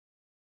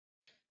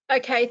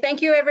Okay,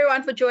 thank you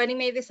everyone for joining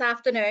me this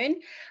afternoon.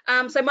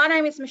 So my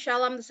name is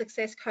Michelle. I'm the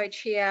success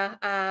coach here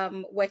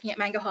working at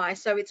Mangahigh.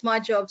 So it's my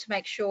job to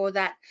make sure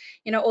that,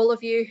 all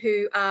of you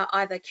who are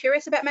either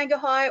curious about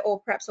Mangahigh or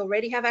perhaps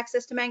already have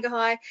access to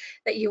Mangahigh,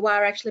 that you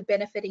are actually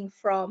benefiting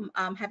from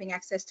having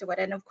access to it.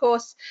 And of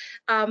course,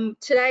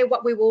 today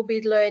what we will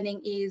be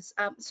learning is,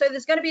 so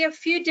there's going to be a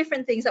few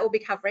different things that we'll be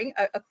covering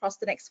across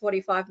the next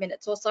 45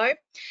 minutes or so.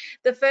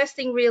 The first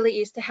thing really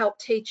is to help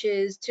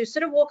teachers to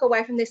sort of walk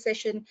away from this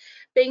session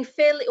being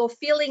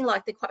feeling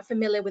like they're quite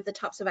familiar with the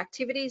types of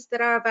activities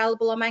that are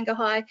available on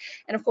Mangahigh,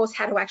 and of course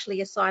how to actually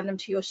assign them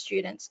to your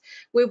students.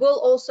 We will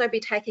also be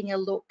taking a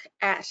look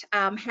at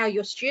how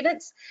your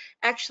students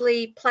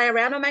actually play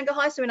around on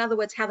Mangahigh, so in other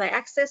words how they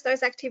access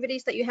those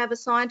activities that you have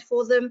assigned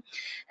for them,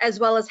 as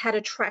well as how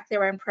to track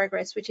their own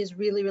progress, which is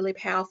really, really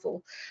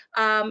powerful.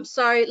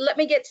 So let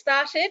me get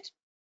started.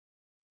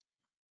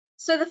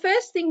 So the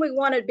first thing we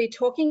want to be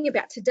talking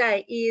about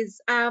today is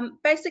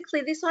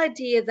basically this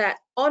idea that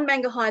on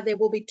Mangahigh there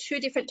will be two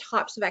different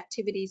types of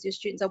activities your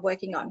students are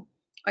working on.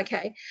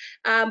 Okay,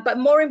 but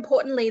more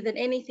importantly than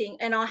anything,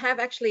 and I have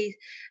actually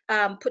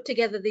put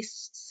together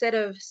this set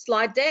of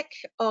slide deck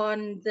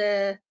on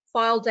the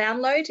file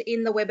download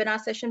in the webinar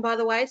session, by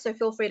the way, so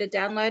feel free to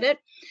download it.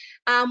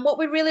 What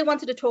we really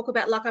wanted to talk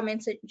about, like I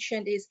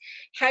mentioned, is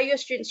how your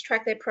students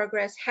track their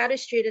progress, how do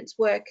students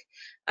work,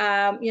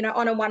 on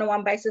a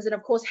one-on-one basis, and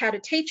of course, how do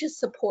teachers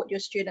support your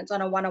students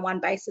on a one-on-one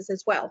basis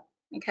as well.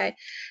 Okay,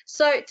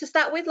 so to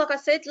start with, like I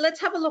said,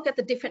 let's have a look at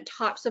the different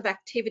types of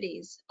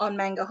activities on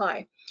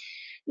Mangahigh.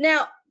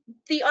 Now,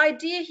 the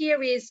idea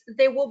here is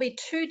there will be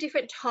two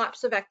different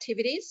types of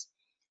activities.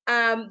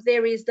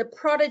 There is the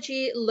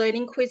Prodigi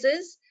learning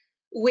quizzes,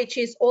 which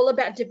is all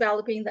about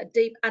developing that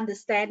deep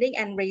understanding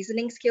and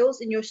reasoning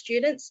skills in your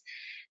students.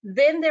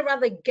 Then there are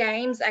the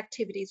games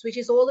activities, which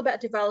is all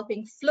about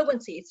developing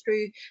fluency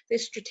through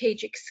this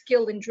strategic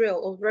skill and drill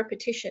or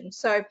repetition.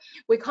 So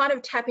we kind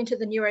of tap into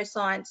the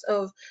neuroscience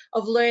of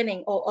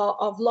learning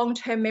or of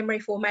long-term memory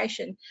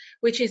formation,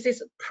 which is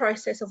this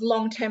process of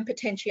long-term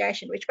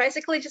potentiation, which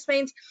basically just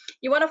means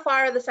you want to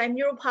fire the same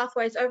neural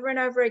pathways over and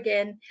over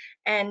again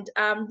and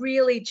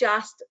really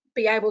just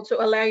be able to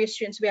allow your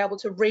students to be able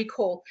to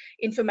recall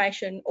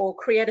information or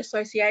create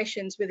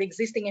associations with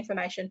existing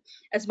information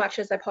as much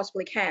as they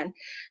possibly can.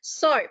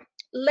 So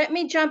let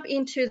me jump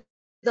into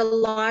the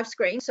live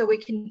screen so we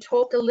can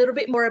talk a little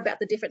bit more about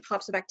the different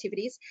types of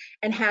activities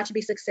and how to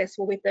be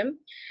successful with them.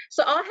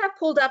 So I have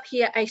pulled up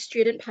here a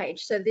student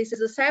page. So this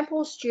is a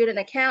sample student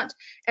account.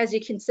 As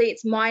you can see,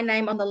 it's my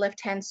name on the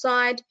left-hand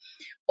side.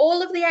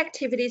 All of the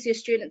activities your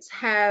students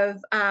have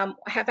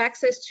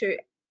access to,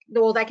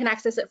 or they can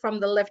access it from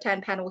the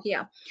left-hand panel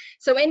here.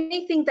 So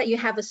anything that you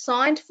have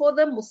assigned for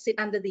them will sit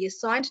under the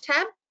assigned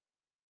tab.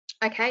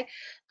 Okay,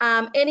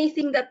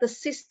 anything that the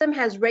system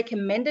has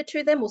recommended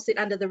to them will sit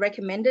under the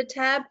recommended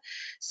tab.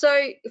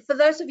 So for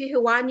those of you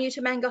who are new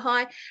to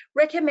Mangahigh,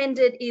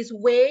 recommended is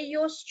where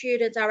your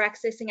students are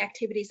accessing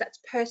activities that's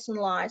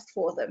personalized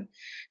for them.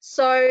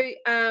 So,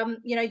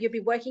 you'll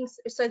be working,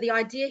 so the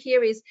idea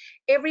here is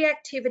every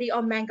activity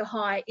on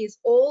Mangahigh is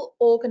all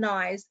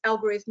organized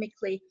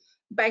algorithmically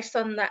based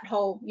on that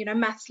whole,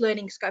 maths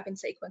learning scope and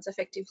sequence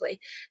effectively.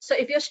 So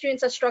if your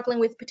students are struggling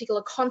with a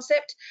particular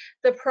concept,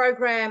 the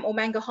program or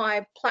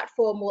Mangahigh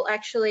platform will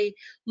actually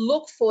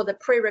look for the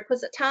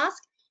prerequisite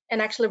task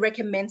and actually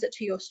recommends it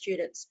to your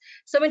students.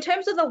 So in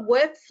terms of the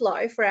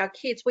workflow for our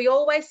kids, we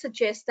always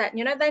suggest that,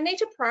 they need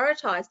to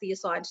prioritize the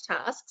assigned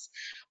tasks,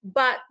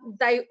 but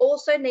they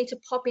also need to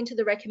pop into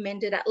the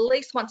recommended at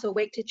least once a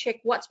week to check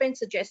what's been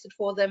suggested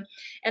for them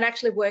and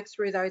actually work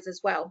through those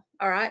as well.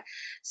 All right.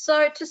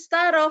 So to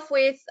start off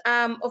with,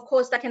 of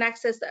course, they can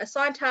access the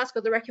assigned task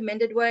or the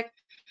recommended work.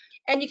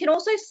 And you can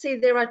also see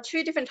there are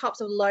two different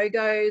types of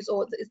logos,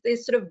 or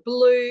there's sort of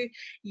blue,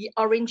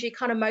 orangey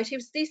kind of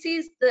motifs. This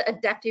is the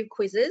adaptive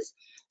quizzes.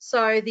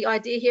 So the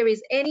idea here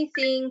is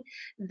anything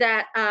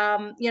that,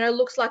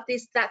 looks like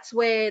this, that's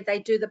where they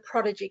do the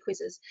Prodigi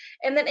quizzes.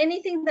 And then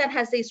anything that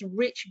has these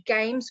rich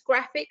games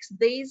graphics,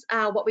 these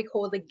are what we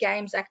call the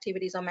games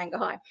activities on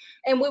Mangahigh.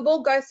 And we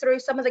will go through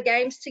some of the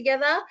games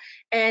together,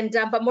 and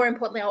but more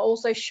importantly, I'll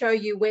also show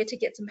you where to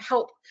get some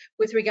help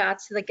with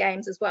regards to the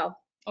games as well.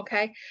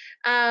 Okay,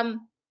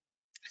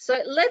 so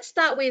let's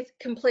start with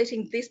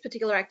completing this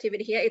particular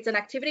activity here. It's an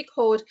activity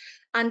called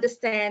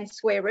Understand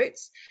Square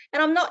Roots.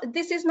 And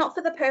this is not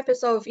for the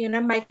purpose of,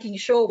 making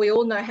sure we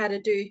all know how to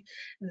do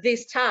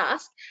this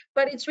task,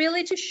 but it's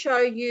really to show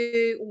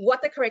you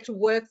what the correct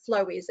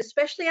workflow is,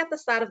 especially at the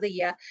start of the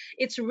year.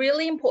 It's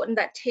really important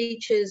that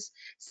teachers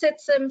set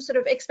some sort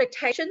of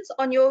expectations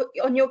on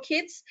your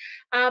kids,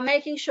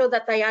 making sure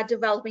that they are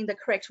developing the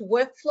correct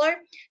workflow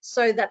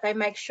so that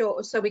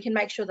we can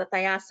make sure that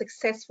they are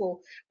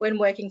successful when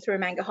working through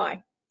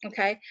Mangahigh.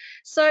 Okay,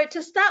 so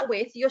to start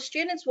with, your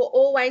students will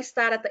always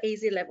start at the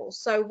easy level.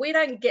 So we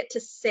don't get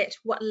to set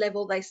what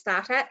level they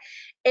start at.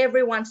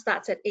 Everyone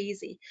starts at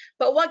easy.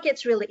 But what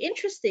gets really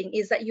interesting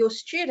is that your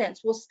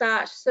students will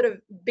start sort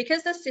of,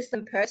 because the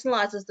system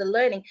personalizes the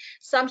learning,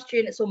 some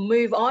students will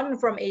move on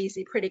from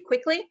easy pretty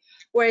quickly,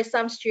 whereas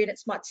some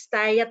students might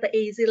stay at the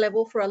easy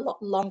level for a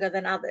lot longer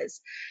than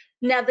others.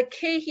 Now, the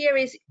key here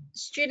is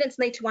students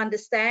need to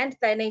understand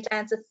they need to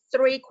answer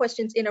 3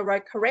 questions in a row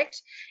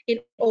correct in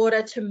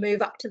order to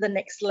move up to the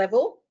next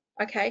level.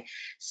 Okay,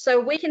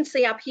 so we can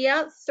see up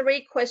here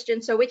 3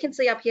 questions. So we can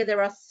see up here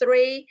there are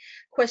 3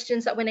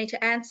 questions that we need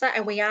to answer,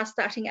 and we are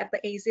starting at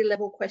the easy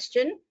level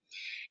question.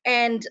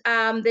 And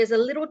there's a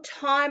little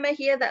timer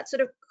here that's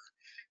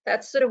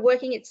sort of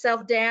working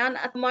itself down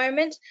at the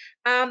moment.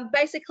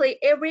 Basically,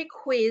 every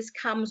quiz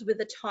comes with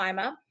a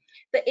timer.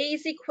 The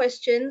easy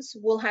questions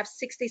will have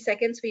 60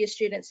 seconds for your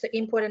students to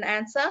input an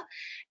answer.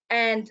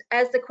 And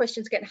as the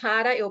questions get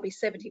harder, it will be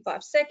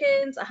 75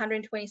 seconds,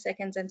 120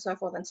 seconds, and so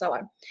forth and so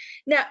on.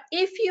 Now,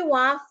 if you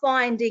are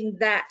finding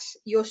that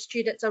your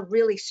students are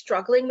really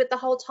struggling with the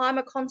whole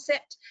timer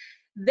concept,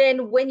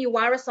 then when you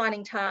are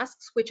assigning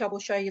tasks, which I will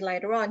show you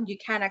later on, you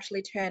can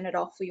actually turn it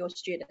off for your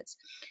students.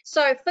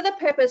 So for the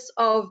purpose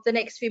of the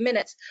next few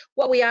minutes,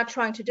 what we are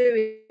trying to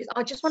do is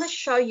I just want to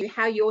show you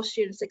how your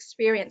students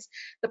experience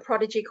the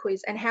Prodigy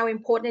quiz and how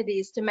important it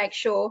is to make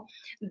sure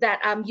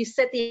that you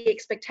set the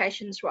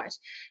expectations right.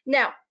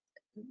 Now,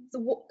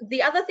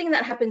 the other thing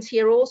that happens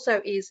here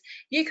also is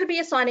you could be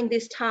assigning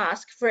this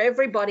task for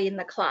everybody in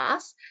the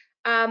class,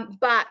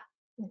 but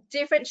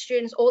different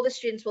students, all the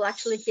students will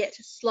actually get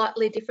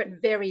slightly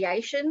different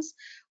variations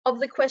of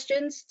the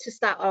questions to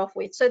start off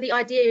with. So the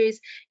idea is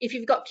if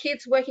you've got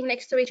kids working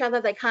next to each other,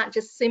 they can't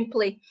just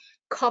simply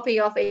copy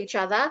off each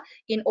other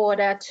in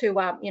order to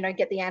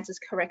get the answers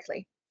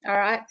correctly. All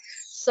right,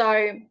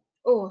 so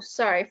oh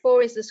sorry,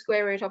 4 is the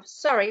square root of,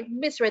 sorry,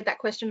 misread that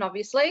question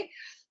obviously.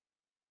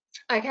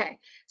 Okay,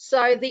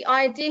 so the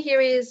idea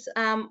here is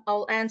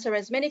I'll answer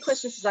as many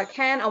questions as I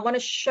can. I want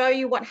to show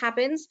you what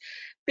happens.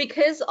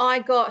 Because I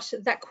got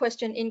that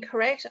question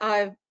incorrect,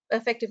 I've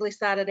effectively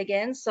started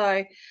again.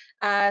 So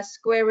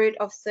square root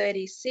of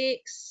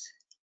 36.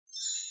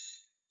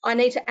 I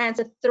need to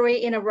answer 3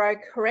 in a row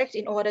correct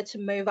in order to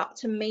move up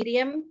to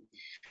medium.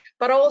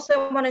 But I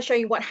also want to show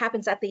you what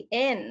happens at the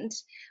end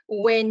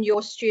when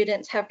your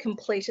students have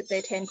completed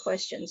their 10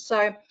 questions.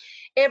 So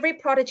every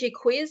Prodigy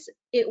quiz,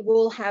 it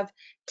will have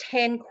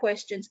 10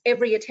 questions.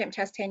 Every attempt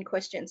has 10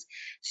 questions.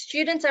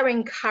 Students are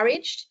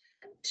encouraged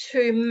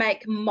to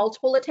make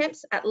multiple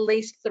attempts, at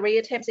least 3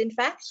 attempts in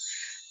fact.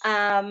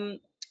 And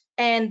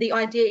the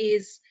idea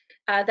is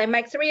they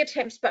make 3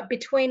 attempts, but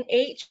between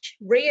each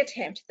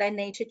reattempt, they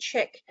need to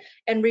check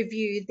and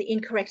review the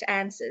incorrect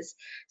answers.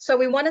 So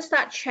we want to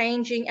start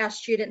changing our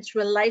students'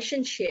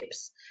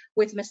 relationships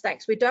with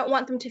mistakes. We don't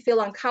want them to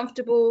feel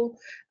uncomfortable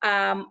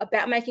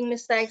about making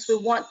mistakes. We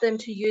want them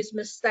to use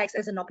mistakes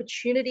as an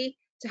opportunity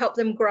to help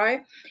them grow.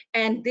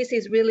 And this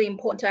is really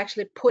important to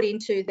actually put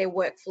into their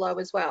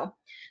workflow as well.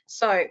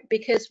 So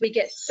because we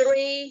get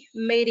 3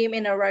 medium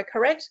in a row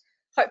correct,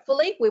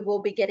 hopefully we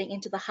will be getting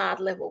into the hard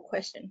level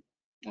question.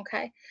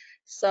 Okay,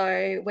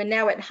 so we're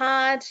now at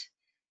hard,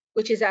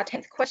 which is our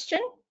 10th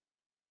question.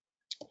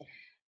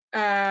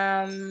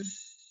 And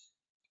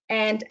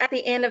at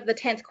the end of the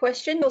 10th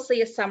question, you'll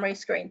see a summary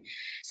screen.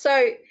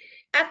 So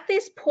at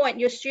this point,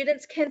 your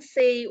students can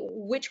see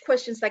which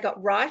questions they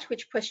got right,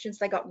 which questions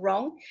they got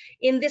wrong.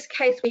 In this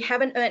case, we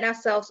haven't earned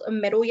ourselves a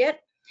medal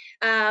yet.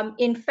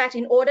 In fact,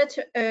 in order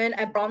to earn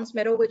a bronze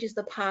medal, which is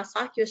the pass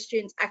mark, your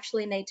students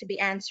actually need to be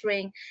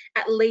answering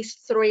at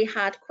least 3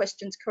 hard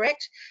questions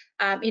correct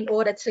in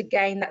order to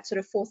gain that sort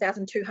of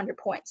 4,200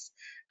 points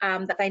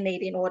that they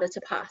need in order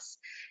to pass.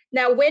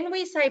 Now, when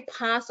we say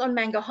pass on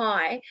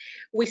Mangahigh,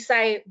 we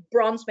say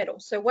bronze medal.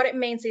 So what it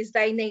means is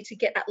they need to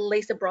get at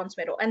least a bronze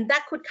medal, and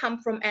that could come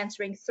from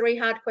answering 3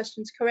 hard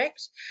questions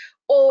correct,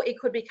 or it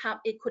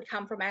could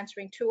come from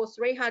answering 2 or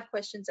 3 hard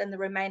questions and the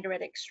remainder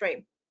at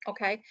extreme.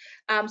 Okay,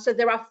 so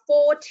there are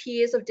 4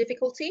 tiers of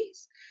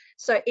difficulties.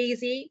 So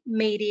easy,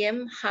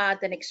 medium, hard,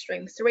 then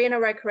extreme. 3 in a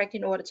row correct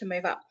in order to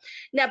move up.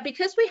 Now,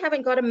 because we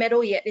haven't got a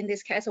medal yet in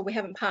this case, or we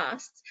haven't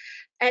passed,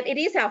 and it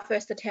is our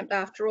first attempt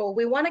after all,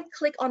 we want to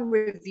click on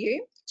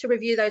review to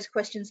review those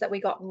questions that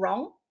we got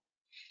wrong.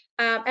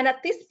 And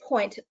at this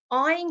point,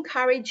 I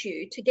encourage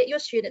you to get your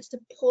students to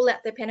pull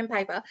out their pen and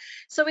paper.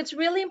 So it's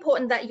really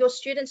important that your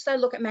students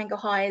don't look at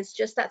Mangahigh as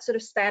just that sort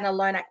of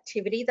standalone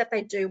activity that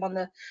they do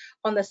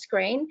on the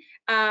screen.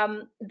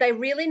 They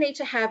really need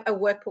to have a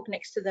workbook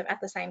next to them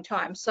at the same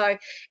time. So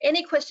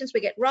any questions we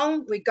get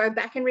wrong, we go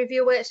back and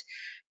review it,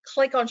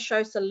 click on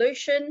show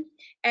solution.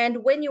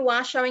 And when you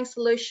are showing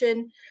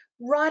solution,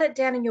 write it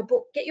down in your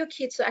book. Get your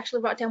kids to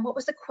actually write down what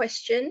was the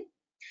question,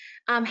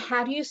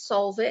 how do you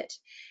solve it,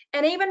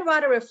 and even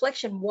write a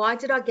reflection. Why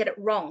did I get it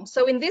wrong?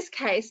 So in this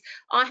case,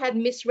 I had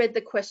misread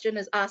the question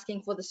as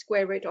asking for the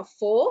square root of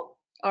 4.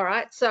 All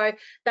right, so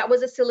that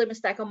was a silly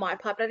mistake on my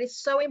part, but it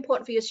is so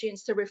important for your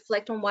students to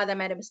reflect on why they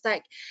made a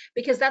mistake,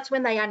 because that's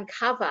when they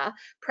uncover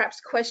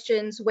perhaps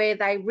questions where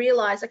they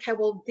realize, okay,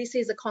 well, this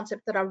is a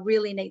concept that I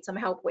really need some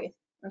help with.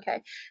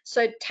 Okay,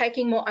 so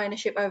taking more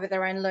ownership over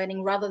their own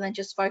learning rather than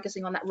just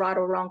focusing on that right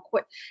or wrong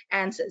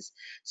answers.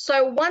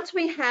 So once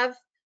we have,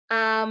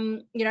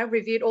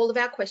 reviewed all of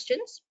our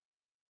questions,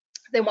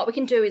 then what we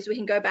can do is we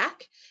can go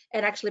back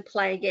and actually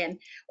play again,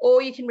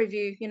 or you can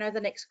review, the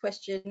next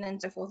question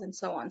and so forth and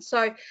so on.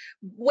 So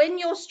when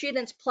your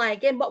students play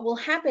again, what will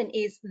happen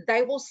is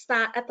they will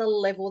start at the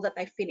level that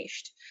they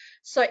finished.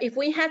 So if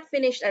we had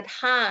finished at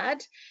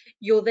hard,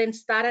 you'll then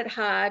start at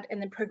hard and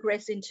then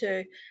progress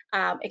into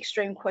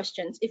extreme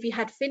questions. If you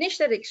had finished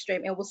at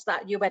extreme, it will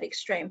start you at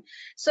extreme.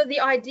 So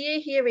the idea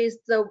here is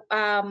the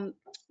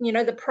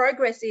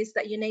progress is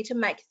that you need to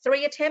make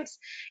 3 attempts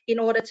in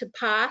order to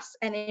pass,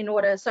 and in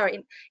order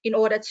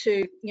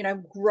to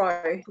grow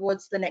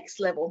towards the next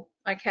level.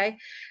 Okay,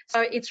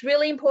 so it's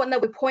really important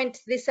that we point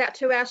this out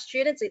to our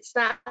students. It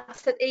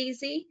starts at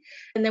easy,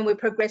 and then we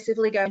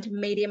progressively go into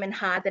medium and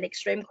hard, then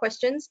extreme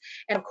questions,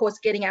 and of course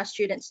getting our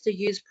students to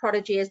use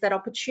Prodigi as that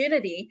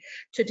opportunity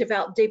to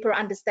develop deeper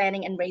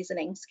understanding and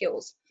reasoning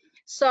skills.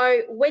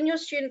 So when your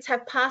students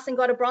have passed and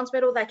got a bronze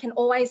medal, they can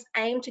always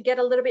aim to get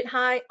a little bit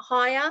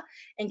higher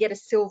and get a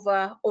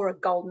silver or a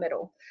gold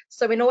medal.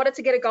 So in order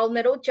to get a gold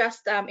medal,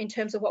 just in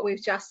terms of what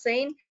we've just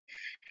seen,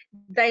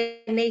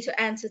 they need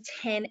to answer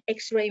 10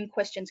 extreme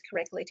questions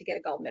correctly to get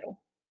a gold medal.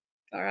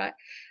 All right.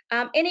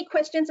 Any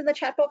questions in the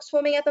chat box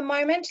for me at the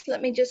moment?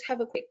 Let me just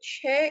have a quick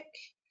check.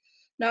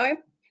 No?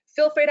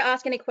 Feel free to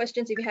ask any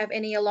questions if you have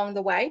any along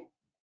the way.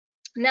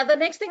 Now, the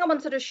next thing I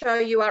wanted to show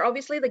you are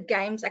obviously the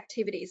games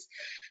activities.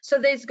 So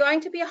there's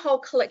going to be a whole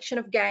collection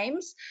of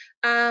games.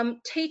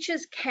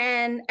 Teachers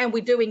can, and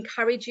we do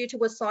encourage you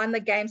to assign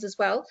the games as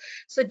well.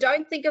 So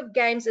don't think of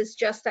games as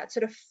just that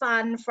sort of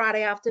fun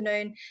Friday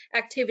afternoon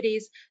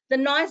activities. The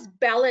nice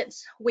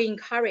balance we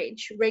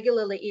encourage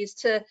regularly is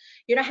to,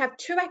 have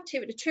 2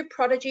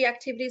 Prodigi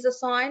activities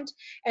assigned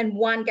and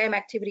 1 game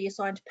activity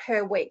assigned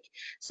per week.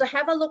 So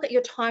have a look at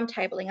your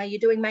timetabling. Are you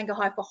doing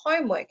Mangahigh for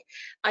homework?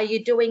 Are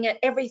you doing it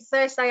every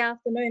Thursday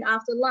afternoon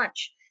after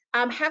lunch?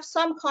 Have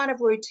some kind of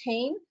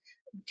routine,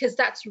 because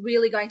that's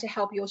really going to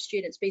help your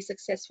students be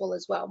successful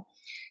as well.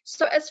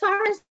 So as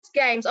far as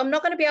games, I'm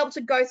not going to be able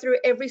to go through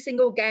every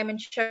single game and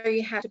show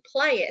you how to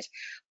play it.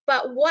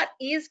 But what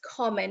is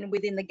common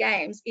within the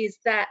games is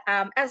that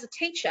as a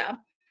teacher,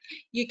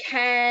 you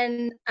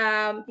can,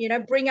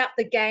 bring up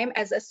the game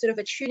as a sort of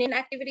a tune-in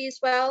activity as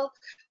well.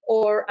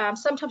 Or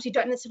sometimes you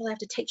don't necessarily have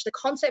to teach the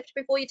concept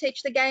before you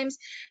teach the games,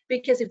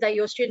 because if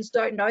your students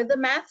don't know the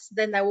maths,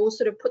 then they will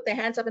sort of put their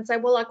hands up and say,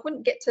 well, I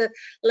couldn't get to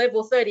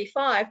level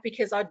 35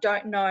 because I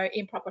don't know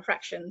improper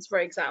fractions, for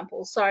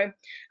example. So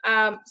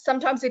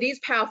sometimes it is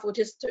powerful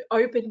just to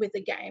open with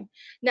the game.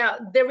 Now,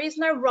 there is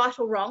no right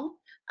or wrong.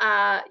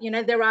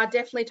 There are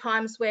definitely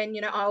times when,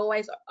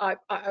 I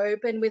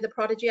open with a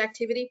Prodigi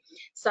activity.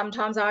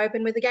 Sometimes I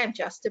open with a game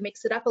just to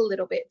mix it up a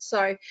little bit.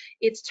 So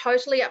it's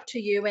totally up to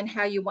you and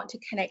how you want to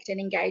connect and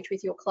engage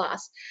with your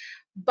class.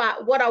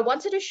 But what I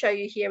wanted to show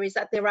you here is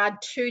that there are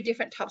 2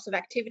 different types of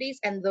activities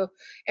and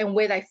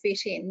where they fit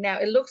in. Now,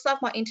 it looks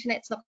like my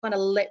internet's not going to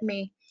let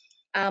me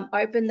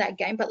open that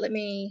game, but let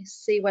me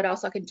see what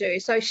else I can do.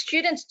 So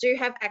students do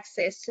have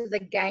access to the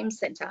game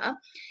center,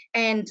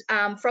 and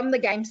from the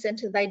game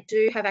center they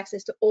do have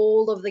access to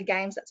all of the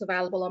games that's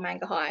available on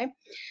Mangahigh.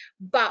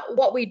 But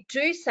what we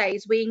do say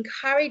is we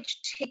encourage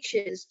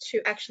teachers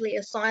to actually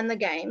assign the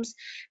games,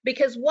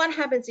 because what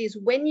happens is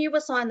when you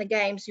assign the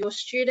games, your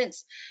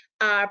students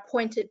are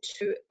pointed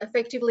to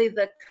effectively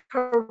the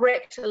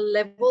correct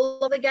level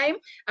of the game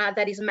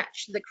that is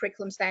matched to the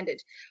curriculum standard.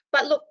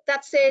 But look,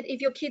 that said,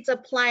 if your kids are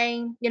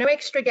playing,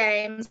 extra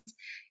games,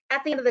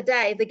 at the end of the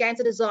day, the games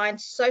are designed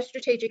so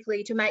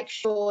strategically to make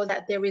sure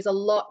that there is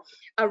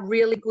a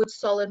really good,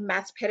 solid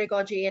maths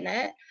pedagogy in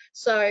it.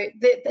 So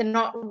they're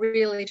not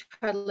really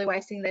totally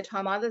wasting their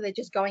time either. They're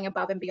just going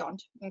above and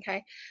beyond,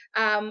 okay?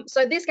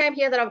 So this game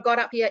here that I've got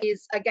up here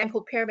is a game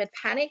called Pyramid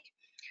Panic.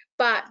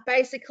 But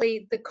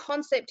basically, the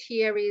concept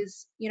here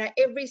is,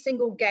 every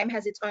single game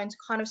has its own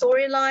kind of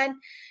storyline.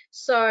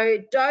 So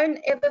don't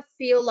ever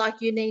feel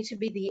like you need to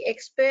be the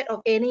expert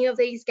of any of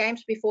these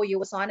games before you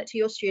assign it to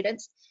your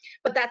students.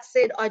 But that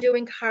said, I do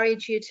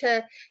encourage you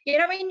to,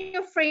 in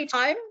your free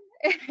time,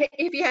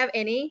 if you have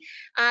any,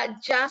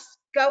 just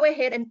go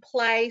ahead and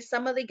play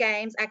some of the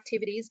games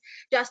activities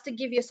just to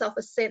give yourself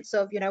a sense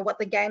of, what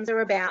the games are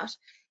about.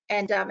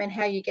 And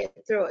how you get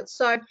through it.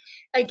 So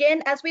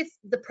again, as with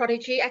the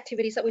Prodigi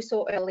activities that we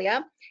saw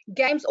earlier,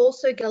 games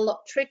also get a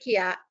lot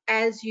trickier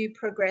as you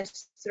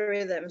progress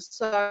through them.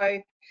 So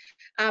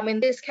in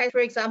this case, for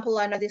example,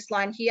 I know this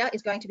line here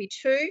is going to be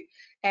 2,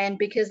 and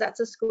because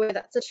that's a square,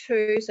 that's a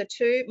 2. So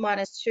 2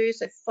 minus 2,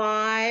 so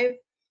 5,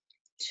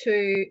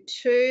 2,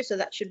 2, so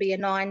that should be a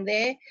 9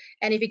 there.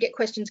 And if you get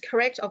questions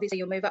correct, obviously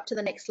you'll move up to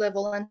the next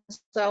level and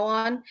so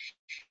on.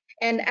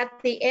 And at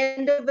the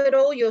end of it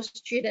all, your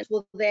students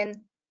will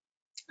then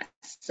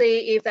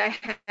see if they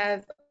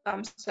have,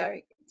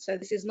 So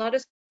this is not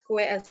a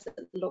square as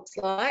it looks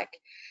like.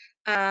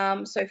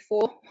 So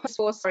 4,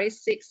 sorry,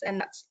 6, and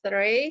that's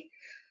 3.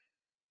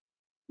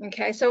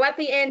 Okay, so at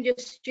the end, your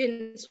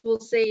students will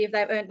see if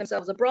they've earned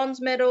themselves a bronze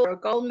medal or a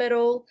gold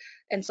medal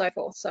and so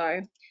forth.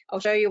 So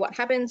I'll show you what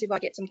happens if I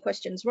get some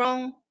questions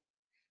wrong.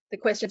 The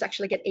questions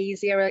actually get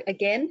easier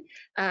again,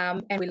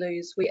 and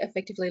we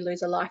effectively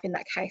lose a life in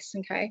that case,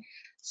 okay?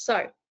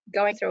 So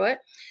going through it.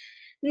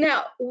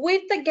 Now,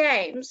 with the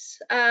games,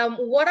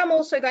 what I'm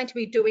also going to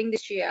be doing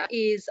this year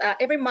is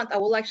every month I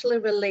will actually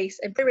release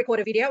and pre-record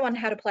a video on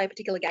how to play a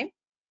particular game.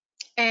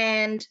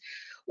 And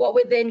what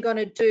we're then going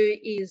to do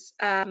is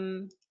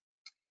I'll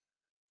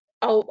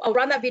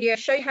run that video,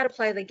 show you how to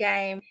play the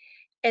game,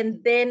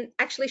 and then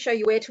actually show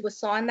you where to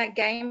assign that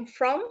game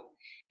from,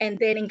 and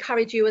then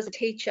encourage you as a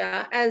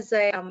teacher as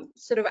a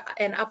sort of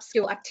an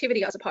upskill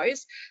activity, I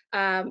suppose.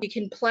 You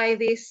can play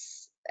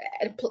this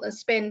and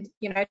spend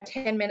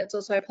 10 minutes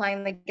or so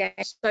playing the game,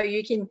 so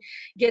you can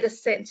get a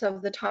sense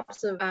of the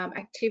types of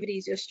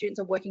activities your students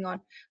are working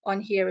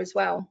on here as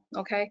well.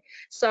 Okay,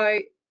 so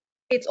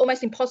it's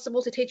almost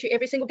impossible to teach you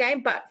every single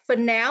game, but for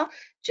now,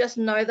 just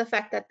know the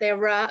fact that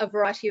there are a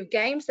variety of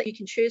games that you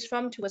can choose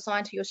from to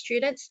assign to your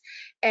students,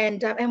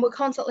 and we're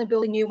constantly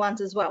building new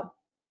ones as well.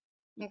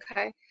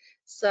 Okay,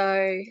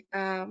 so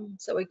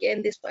so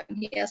again, this one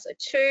here, so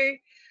 2.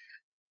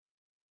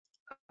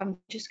 I'm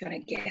just going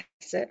to guess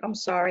it. I'm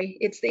sorry.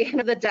 It's the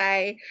end of the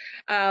day,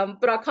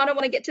 but I kind of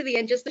want to get to the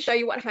end just to show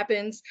you what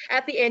happens.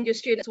 At the end, your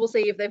students will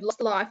see if they've lost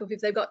life or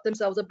if they've got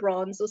themselves a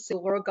bronze or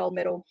silver or gold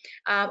medal.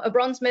 A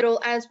bronze medal,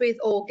 as with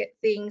all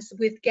things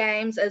with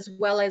games as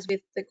well as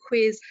with the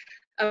quiz,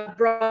 a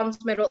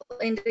bronze medal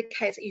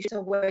indicates that you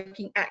are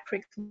working at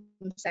curriculum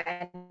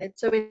standard.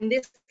 So in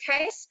this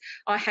case,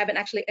 I haven't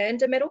actually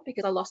earned a medal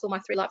because I lost all my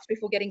 3 laps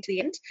before getting to the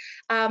end.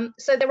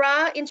 So there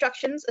are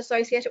instructions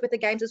associated with the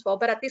games as well,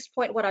 but at this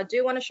point, what I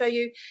do want to show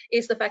you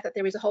is the fact that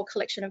there is a whole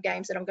collection of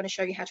games, and I'm going to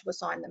show you how to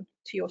assign them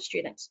to your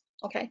students.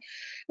 Okay,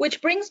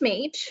 which brings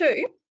me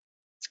to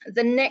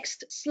the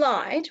next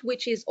slide,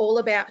 which is all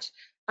about,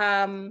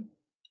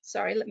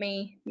 sorry, let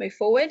me move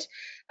forward.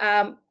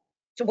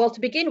 Well,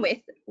 to begin with,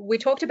 we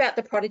talked about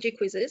the Prodigi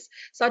quizzes.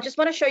 So I just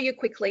want to show you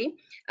quickly,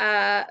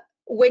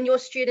 when your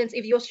students,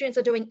 if your students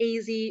are doing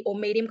easy or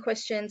medium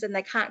questions and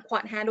they can't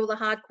quite handle the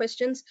hard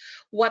questions,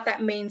 what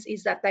that means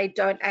is that they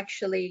don't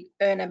actually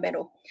earn a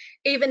medal.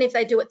 Even if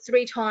they do it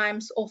 3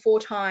 times or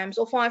 4 times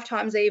or 5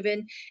 times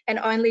even, and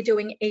only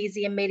doing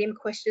easy and medium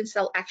questions,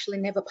 they'll actually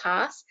never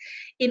pass.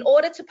 In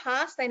order to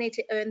pass, they need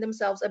to earn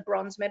themselves a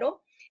bronze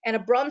medal. And a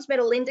bronze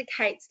medal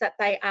indicates that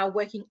they are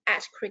working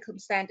at curriculum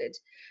standard.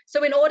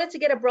 So in order to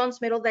get a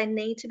bronze medal, they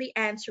need to be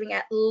answering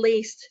at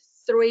least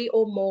 3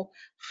 or more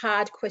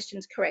hard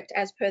questions correct,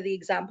 as per the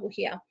example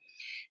here.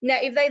 Now,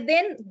 if they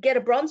then get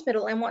a bronze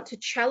medal and want to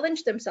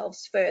challenge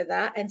themselves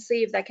further and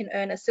see if they can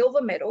earn a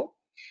silver medal,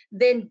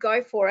 then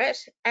go for it.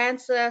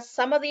 Answer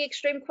some of the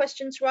extreme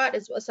questions right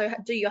as well. So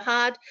do your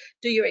hard,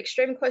 do your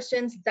extreme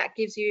questions. That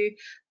gives you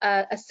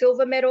a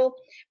silver medal.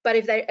 But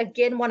if they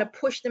again want to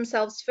push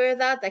themselves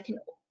further, they can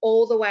go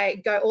all the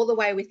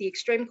way with the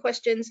extreme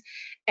questions,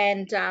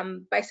 and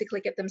basically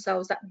get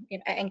themselves that,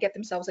 and get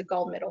themselves a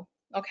gold medal.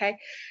 Okay,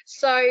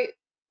 so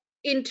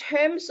in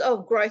terms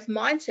of growth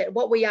mindset,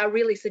 what we are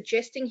really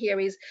suggesting here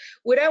is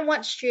we don't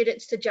want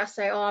students to just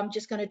say, oh, I'm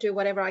just going to do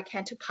whatever I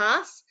can to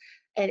pass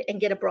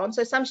and get a bronze.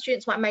 So some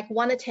students might make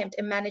 1 attempt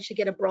and manage to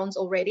get a bronze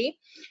already.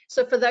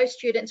 So for those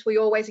students, we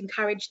always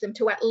encourage them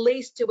to at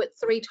least do it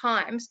 3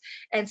 times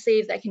and see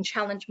if they can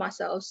challenge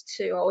themselves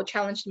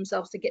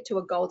to get to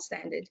a gold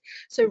standard.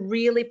 So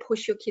really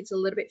push your kids a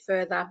little bit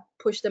further,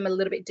 push them a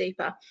little bit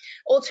deeper.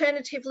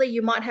 Alternatively,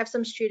 you might have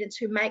some students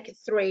who make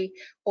 3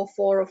 or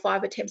 4 or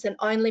 5 attempts and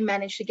only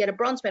manage to get a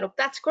bronze medal.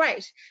 That's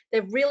great.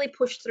 They've really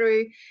pushed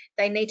through.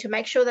 They need to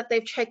make sure that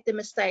they've checked their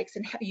mistakes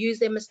and use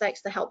their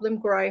mistakes to help them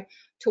grow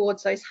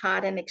towards those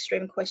hard and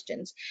extreme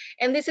questions.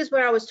 And this is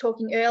where I was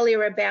talking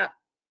earlier about,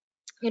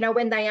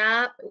 when they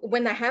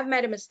have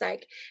made a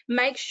mistake,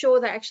 make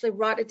sure they actually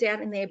write it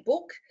down in their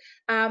book,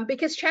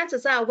 because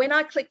chances are when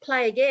I click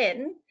play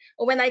again,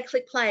 or when they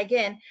click play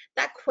again,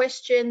 that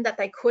question that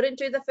they couldn't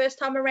do the first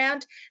time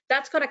around,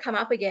 that's going to come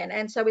up again.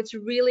 And so it's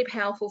really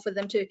powerful for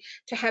them to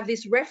have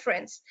this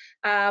reference.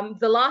 The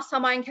last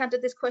time I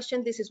encountered this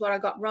question, this is what I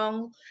got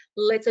wrong.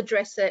 Let's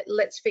address it,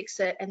 let's fix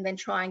it, and then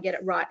try and get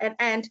it right.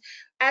 And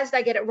as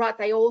they get it right,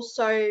 they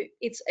also,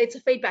 it's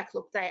a feedback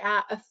loop. They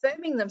are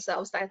affirming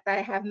themselves that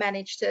they have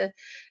managed to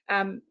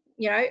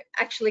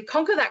actually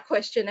conquer that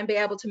question and be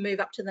able to move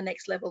up to the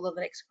next level of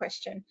the next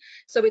question.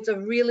 So it's a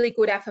really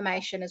good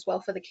affirmation as well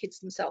for the kids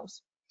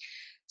themselves.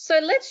 So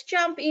let's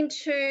jump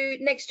into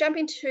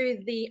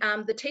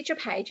the teacher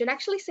page and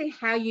actually see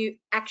how you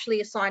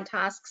actually assign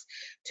tasks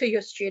to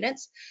your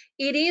students.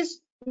 It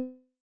is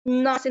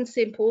nice and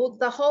simple.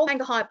 The whole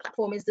Mangahigh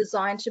platform is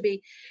designed to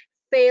be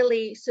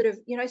fairly sort of,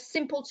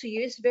 simple to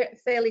use,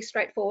 fairly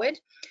straightforward.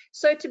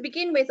 So to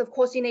begin with, of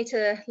course, you need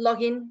to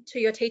log in to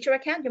your teacher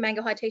account, your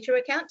Mangahigh teacher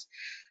account.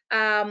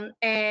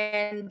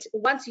 And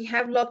once you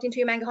have logged into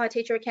your Mangahigh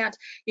teacher account,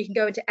 you can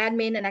go into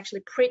admin and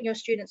actually print your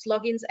students'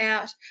 logins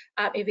out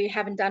if you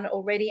haven't done it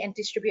already, and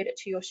distribute it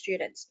to your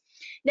students.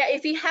 Now,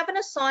 if you haven't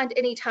assigned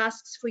any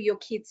tasks for your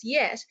kids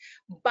yet,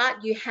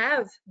 but you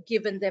have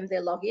given them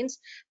their logins,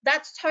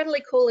 that's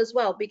totally cool as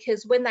well,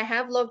 because when they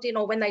have logged in,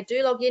 or when they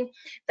do log in,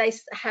 they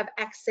have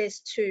access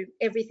to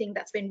everything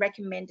that's been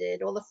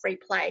recommended, all the free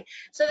play,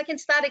 so they can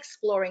start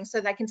exploring, so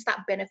they can start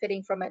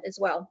benefiting from it as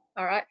well.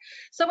 All right.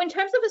 So in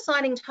terms of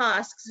assigning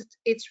tasks,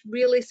 it's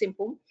really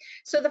simple.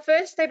 So the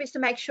first step is to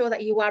make sure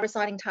that you are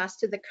assigning tasks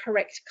to the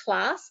correct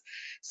class.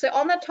 So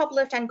on the top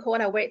left-hand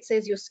corner where it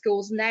says your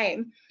school's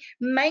name,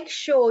 make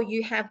sure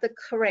you have the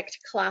correct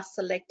class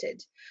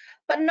selected.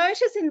 But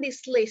notice in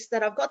this list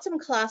that I've got some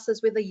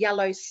classes with a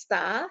yellow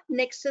star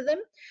next to them.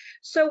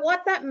 So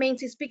what that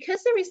means is,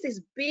 because there is this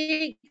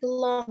big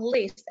long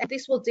list, and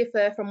this will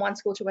differ from one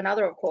school to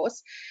another, of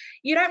course,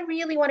 you don't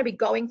really want to be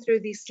going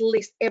through this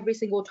list every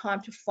single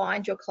time to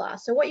find your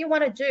class. So what you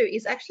want to do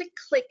is actually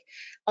click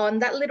on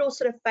that little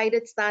sort of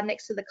faded star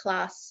next to the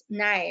class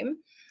name.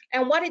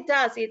 And what it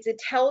does is it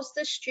tells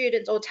the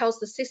students, or tells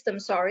the system,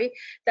 sorry,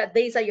 that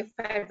these are your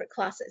favorite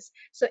classes.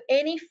 So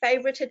any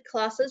favorited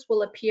classes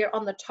will appear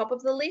on the top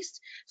of the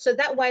list. So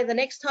that way, the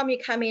next time you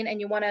come in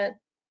and you want to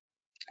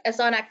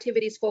assign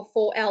activities for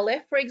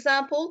 4LF, for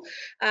example,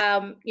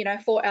 you know,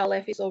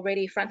 4LF is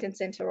already front and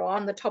center, or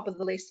on the top of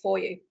the list for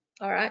you.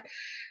 All right.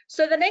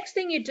 So the next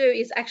thing you do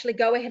is actually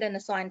go ahead and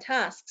assign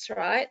tasks,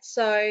 right?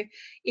 So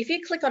if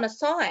you click on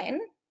assign,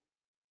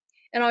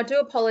 and I do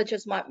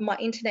apologize, my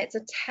internet's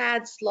a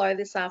tad slow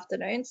this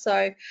afternoon.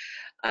 So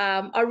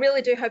I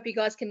really do hope you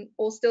guys can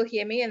all still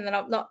hear me and that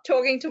I'm not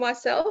talking to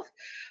myself.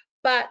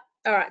 But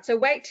all right, so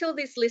wait till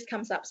this list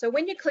comes up. So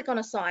when you click on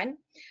assign,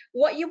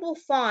 what you will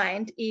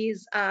find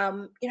is,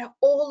 you know,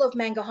 all of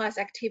Mangahigh's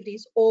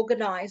activities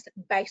organized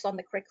based on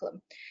the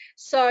curriculum.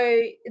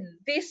 So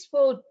this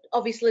will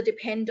obviously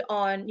depend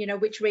on, you know,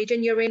 which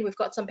region you're in. We've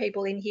got some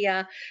people in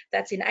here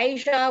that's in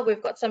Asia.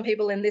 We've got some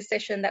people in this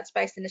session that's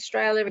based in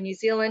Australia and New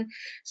Zealand.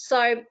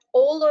 So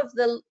all of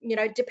the, you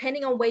know,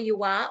 depending on where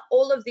you are,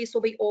 all of this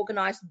will be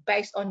organized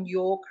based on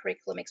your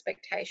curriculum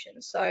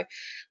expectations. So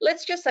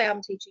let's just say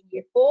I'm teaching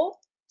year 4.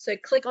 So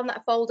click on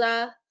that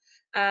folder,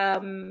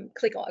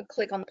 click on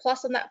the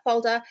plus on that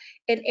folder,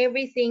 and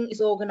everything is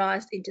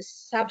organized into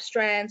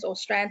substrands, or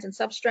strands and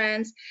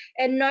substrands.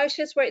 And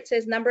notice where it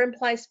says number and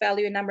place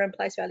value and number and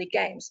place value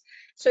games.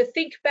 So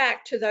think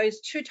back to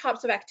those two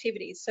types of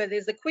activities. So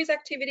there's the quiz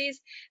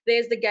activities,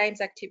 there's the games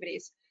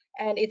activities,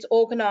 and it's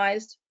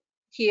organized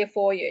here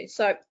for you.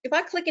 So if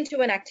I click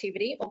into an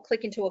activity or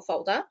click into a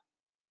folder,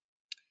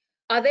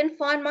 I then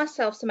find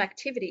myself some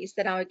activities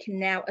that I can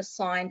now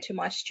assign to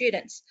my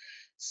students.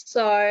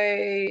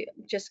 So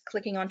just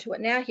clicking onto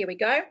it now, here we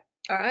go.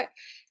 All right,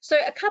 so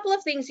a couple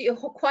of things,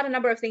 quite a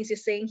number of things you're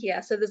seeing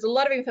here. So there's a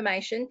lot of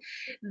information.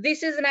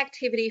 This is an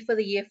activity for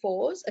the year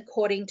 4s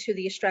according to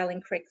the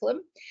Australian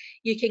curriculum.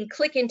 You can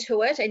click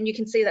into it and you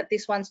can see that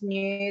this one's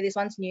new, this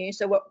one's new.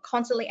 So we're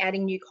constantly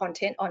adding new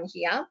content on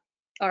here.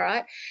 All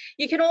right,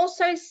 you can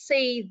also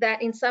see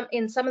that in some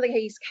of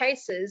these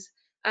cases,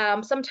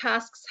 some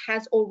tasks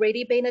has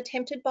already been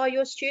attempted by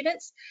your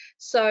students.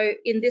 So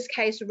in this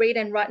case, read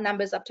and write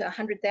numbers up to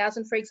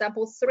 100,000, for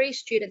example, 3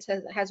 students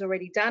has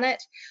already done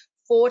it.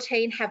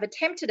 14 have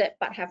attempted it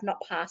but have not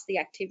passed the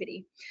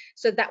activity.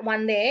 So that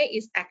one there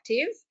is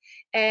active.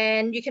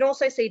 And you can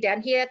also see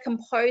down here,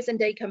 compose and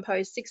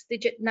decompose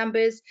 6-digit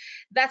numbers.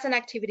 That's an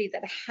activity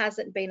that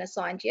hasn't been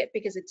assigned yet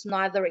because it's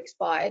neither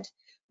expired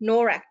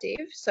nor active.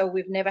 So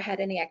we've never had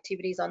any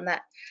activities on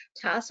that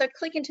task. So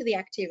click into the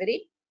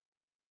activity.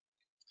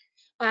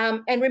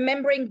 And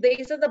remembering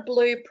these are the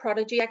blue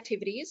Prodigi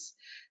activities.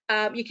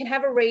 You can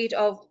have a read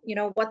of, you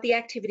know, what the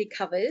activity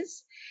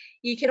covers.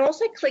 You can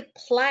also click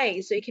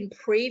play, so you can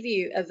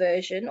preview a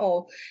version,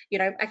 or, you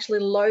know, actually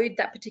load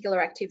that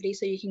particular activity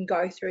so you can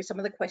go through some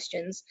of the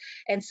questions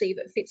and see if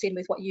it fits in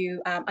with what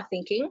you are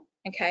thinking,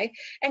 okay?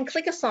 And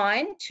click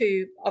assign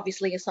to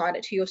obviously assign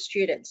it to your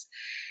students.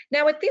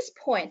 Now at this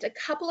point, a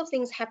couple of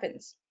things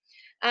happens.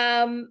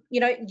 You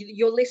know,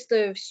 your list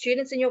of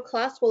students in your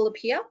class will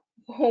appear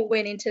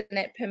when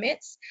internet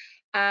permits.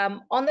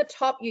 On the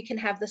top, you can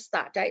have the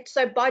start date.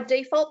 So by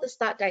default, the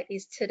start date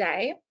is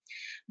today.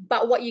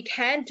 But what you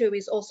can do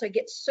is also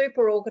get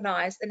super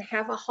organized and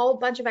have a whole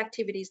bunch of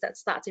activities that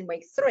starts in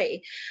week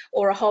 3,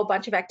 or a whole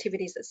bunch of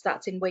activities that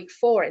starts in week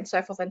 4, and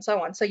so forth and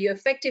so on. So you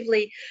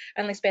effectively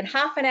only spend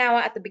half an hour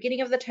at the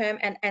beginning of the term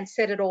and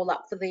set it all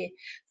up for the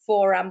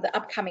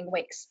upcoming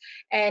weeks.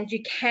 And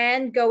you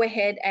can go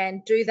ahead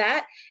and do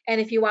that.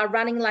 And if you are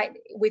running late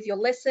with your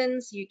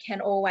lessons, you can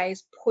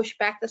always push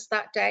back the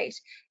start date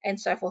and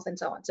so forth and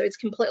so on. So it's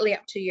completely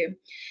up to you.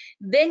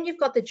 Then you've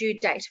got the due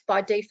date.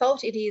 By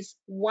default, it is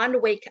 1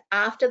 week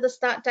after the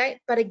start date.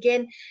 But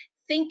again,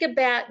 think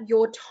about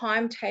your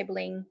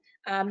timetabling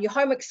Your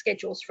homework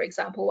schedules, for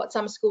example, what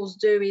some schools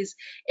do is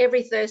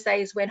every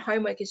Thursday is when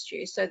homework is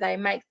due. So they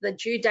make the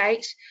due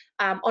date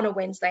on a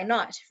Wednesday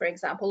night, for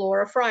example,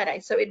 or a Friday.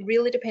 So it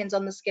really depends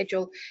on the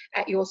schedule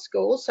at your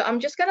school. So I'm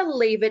just going to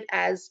leave it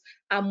as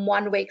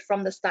 1 week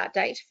from the start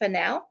date for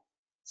now.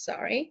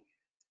 Sorry,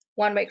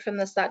 1 week from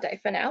the start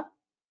date for now.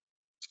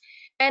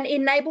 And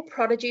enable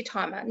Prodigi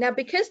timer. Now,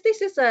 because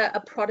this is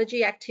a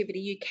Prodigi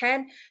activity, you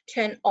can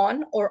turn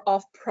on or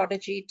off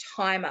Prodigi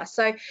timer.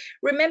 So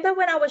remember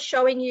when I was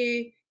showing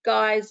you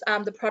guys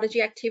the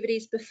Prodigi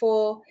activities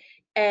before,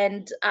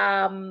 and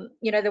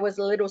you know, there was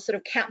a little sort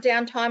of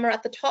countdown timer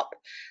at the top.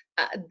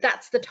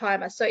 That's the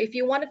timer. So if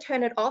you want to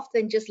turn it off,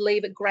 then just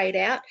leave it grayed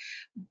out.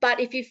 But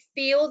if you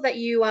feel that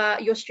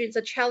your students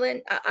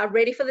are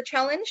ready for the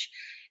challenge,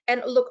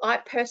 and look,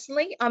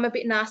 I'm a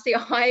bit nasty.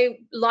 I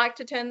like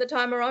to turn the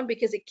timer on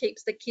because it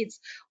keeps the kids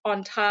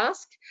on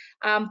task,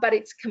 but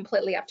it's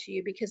completely up to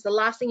you, because the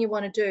last thing you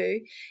want to do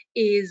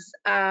is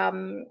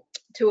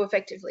to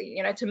effectively,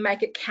 you know, to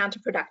make it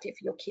counterproductive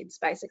for your kids,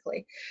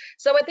 basically.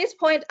 So at this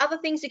point, other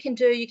things you can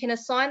do, you can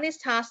assign this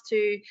task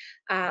to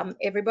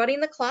everybody in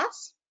the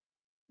class,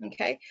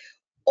 okay?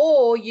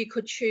 Or you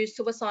could choose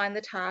to assign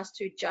the task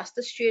to just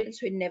the students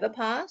who never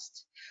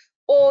passed,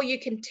 or you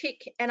can tick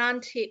and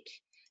untick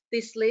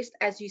this list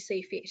as you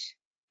see fit,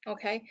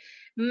 okay?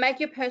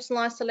 Make your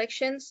personalized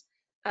selections,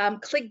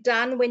 click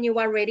done when you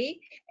are ready,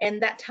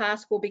 and that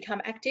task will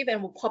become active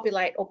and will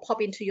populate or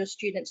pop into your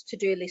students'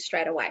 to-do list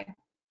straight away,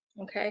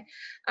 okay?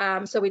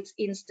 So it's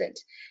instant.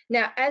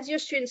 Now, as your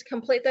students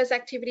complete those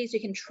activities,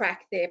 you can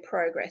track their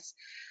progress.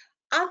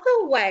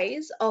 Other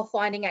ways of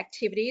finding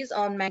activities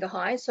on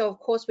Mangahigh, so of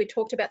course we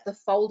talked about the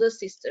folder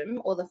system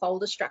or the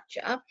folder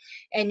structure,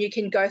 and you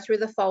can go through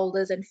the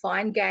folders and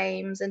find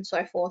games and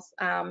so forth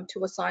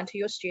to assign to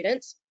your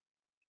students,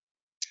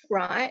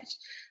 right?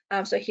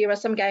 So here are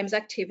some games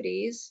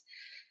activities.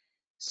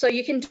 So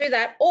you can do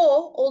that,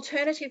 or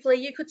alternatively,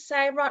 you could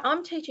say, right,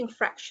 I'm teaching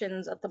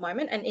fractions at the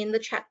moment, and in the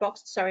chat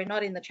box, sorry,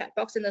 not in the chat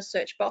box, in the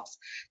search box,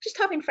 just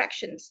type in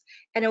fractions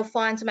and it'll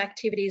find some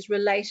activities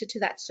related to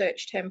that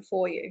search term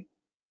for you.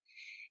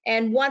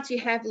 And once you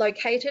have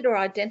located or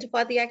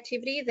identified the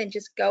activity, then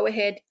just go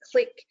ahead,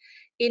 click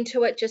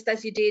into it just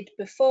as you did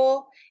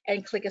before,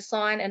 and click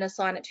assign and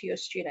assign it to your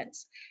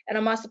students. And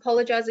I must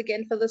apologize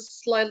again for the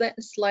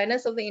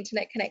slowness of the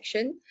internet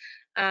connection.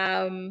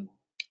 And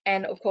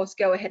of course,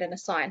 go ahead and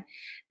assign.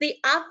 The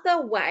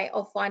other way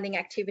of finding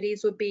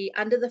activities would be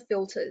under the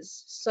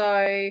filters.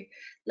 So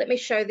let me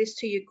show this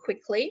to you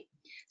quickly.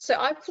 So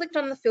I've clicked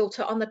on the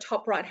filter on the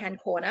top right-hand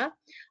corner.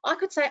 I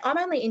could say I'm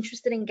only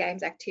interested in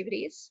games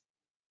activities.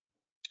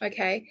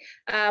 Okay,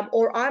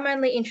 or I'm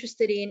only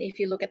interested in, if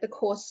you look at the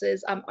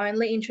courses, I'm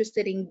only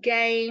interested in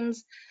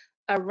games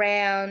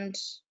around,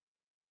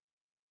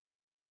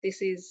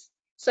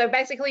 so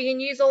basically you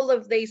can use all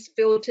of these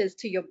filters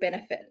to your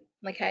benefit,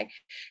 okay?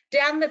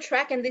 Down the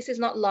track, and this is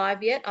not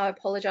live yet, I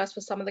apologize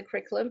for some of the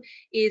curriculum,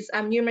 is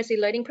numeracy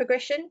learning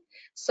progression.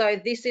 So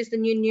this is the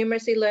new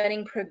numeracy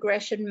learning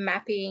progression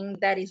mapping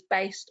that is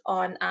based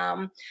on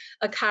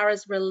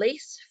ACARA's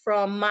release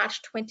from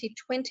March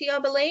 2020, I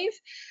believe,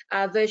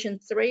 version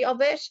 3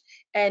 of it.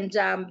 And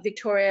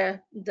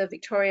the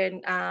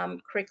Victorian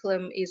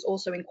curriculum is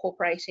also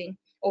incorporating,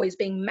 or is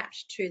being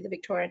mapped to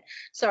the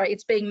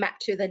it's being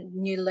mapped to the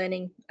new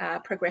learning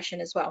progression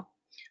as well.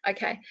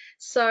 Okay,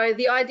 so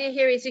the idea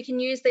here is you can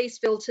use these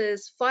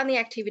filters, find the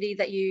activity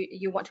that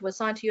you want to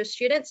assign to your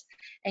students,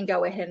 and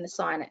go ahead and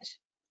assign it.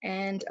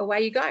 And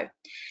away you go.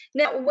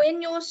 Now,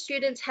 when your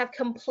students have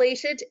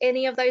completed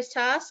any of those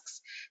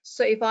tasks,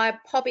 so if I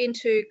pop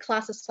into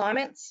class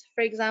assignments,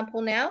 for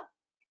example, now,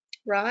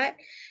 right,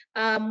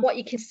 what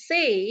you can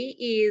see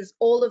is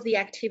all of the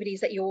activities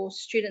that your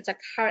students are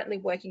currently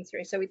working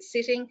through. So it's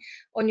sitting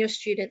on your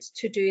students'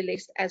 to-do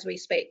list as we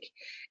speak.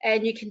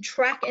 And you can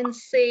track and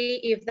see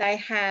if they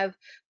have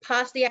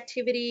passed the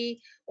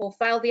activity or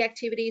failed the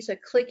activity. So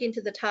click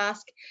into the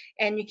task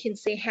and you can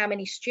see how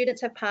many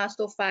students have passed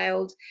or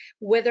failed,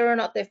 whether or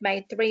not they've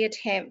made 3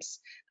 attempts,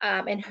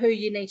 and who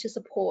you need to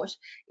support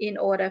in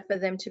order for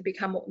them to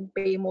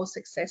be more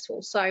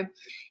successful. So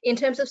in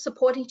terms of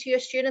supporting to your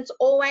students,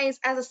 always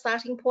as a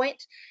starting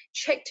point,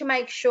 check to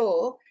make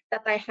sure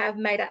that they have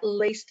made at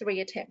least 3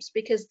 attempts,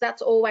 because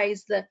that's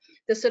always the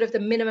sort of the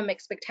minimum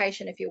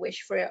expectation, if you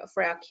wish,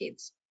 for our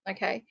kids.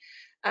 Okay,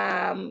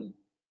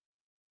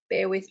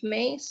 bear with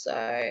me.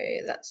 So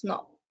that's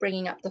not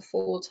bringing up the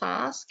full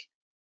task.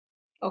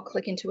 I'll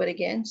click into it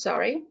again,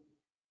 sorry.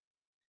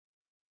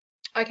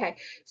 Okay,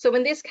 so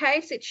in this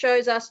case, it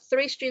shows us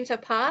 3 students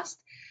have passed,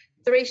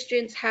 3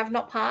 students have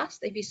not passed.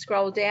 If you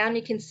scroll down,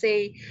 you can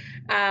see,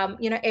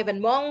 you know,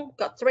 Evan Wong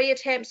got 3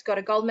 attempts, got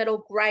a gold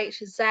medal, great.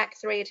 Zach,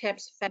 3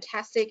 attempts,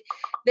 fantastic.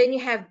 Then you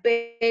have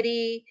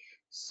Betty,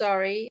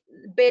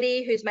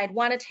 who's made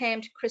 1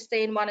 attempt,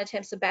 Christine 1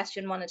 attempt,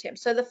 Sebastian 1 attempt.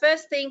 So the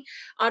first thing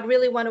I'd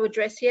really want to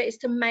address here is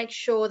to make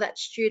sure that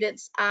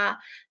students are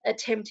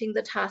attempting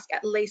the task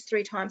at least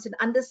 3 times and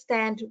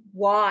understand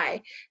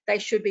why they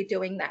should be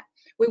doing that.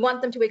 We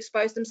want them to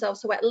expose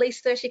themselves to at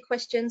least 30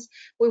 questions.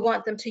 We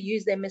want them to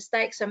use their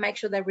mistakes, so make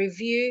sure they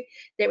review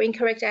their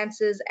incorrect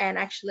answers and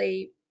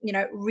actually, you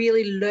know,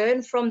 really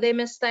learn from their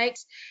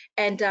mistakes,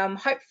 and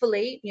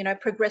hopefully, you know,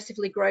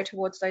 progressively grow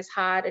towards those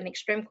hard and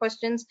extreme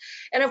questions.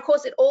 And of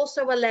course, it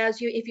also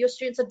allows you, if your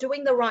students are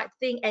doing the right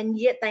thing and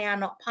yet they are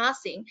not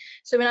passing,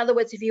 so in other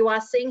words, if you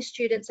are seeing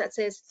students that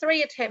says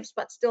 3 attempts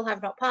but still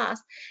have not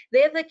passed,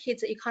 they're the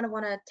kids that you kind of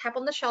want to tap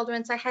on the shoulder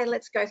and say, hey,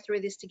 let's go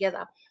through this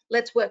together.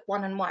 Let's work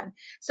one-on-one.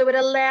 So it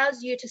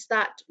allows you to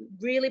start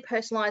really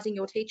personalizing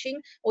your teaching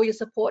or your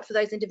support for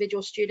those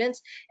individual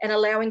students, and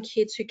allowing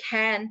kids who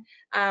can,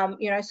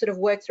 you know, sort of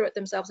work through it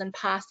themselves and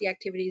pass the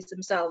activities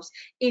themselves,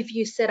 if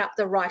you set up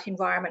the right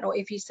environment or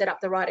if you set up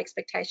the right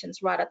expectations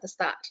right at the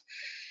start.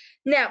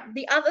 Now,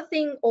 the other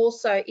thing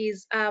also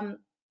is,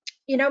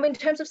 you know, in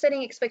terms of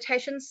setting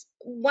expectations,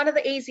 one of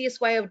the easiest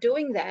way of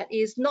doing that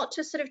is not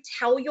to sort of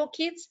tell your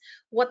kids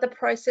what the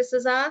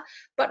processes are,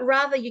 but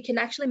rather you can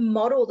actually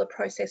model the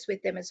process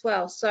with them as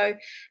well. So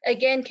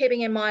again,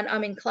 keeping in mind,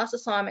 I'm in class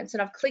assignments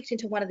and I've clicked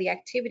into one of the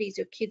activities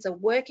your kids are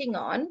working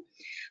on.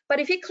 But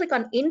if you click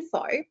on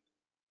info,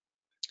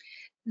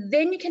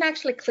 then you can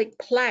actually click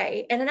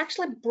play, and it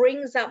actually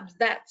brings up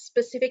that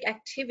specific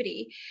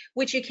activity,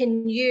 which you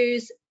can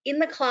use in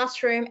the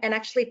classroom and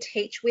actually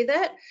teach with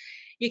it.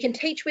 You can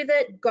teach with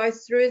it, go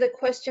through the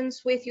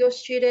questions with your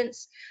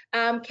students,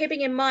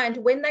 keeping in mind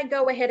when they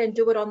go ahead and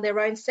do it on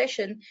their own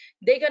session,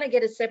 they're going to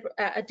get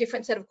a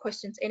different set of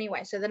questions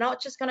anyway. So they're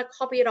not just going to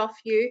copy it off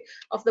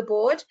the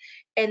board,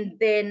 and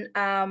then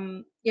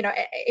you know,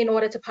 in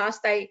order to pass,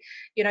 they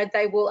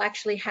will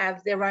actually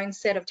have their own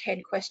set of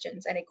 10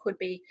 questions, and it could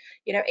be,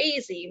 you know,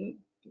 easy,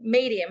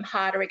 medium,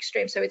 hard, or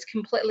extreme. So it's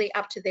completely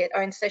up to their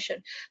own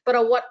session. But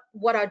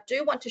what I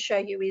do want to show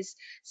you is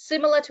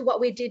similar to what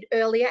we did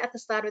earlier at the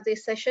start of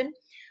this session.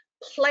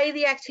 Play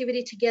the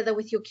activity together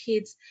with your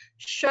kids,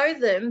 show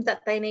them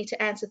that they need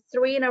to answer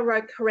 3 in a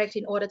row correct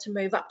in order to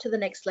move up to the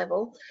next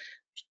level.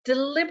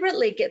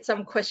 Deliberately get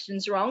some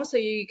questions wrong, so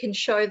you can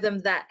show them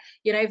that,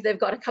 you know, if they've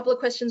got a couple of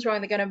questions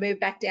wrong, they're going to move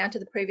back down to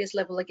the previous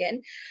level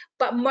again.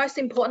 But most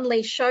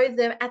importantly, show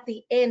them at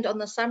the end on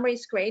the summary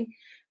screen,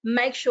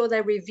 make sure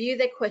they review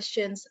their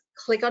questions,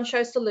 click on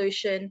show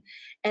solution,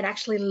 and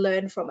actually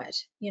learn from it.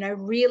 You know,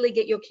 really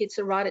get your kids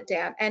to write it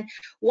down. And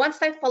once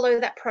they follow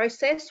that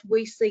process,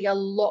 we see a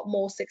lot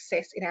more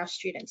success in our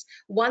students.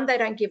 1, they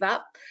don't give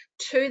up.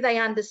 2, they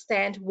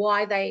understand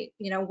why they,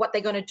 you know, what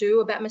they're going to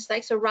do about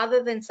mistakes. So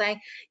rather than saying,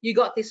 you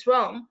got this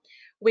wrong,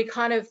 we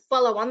kind of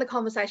follow on the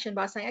conversation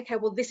by saying, okay,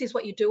 well, this is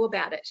what you do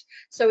about it.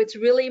 So it's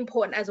really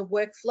important as a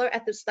workflow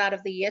at the start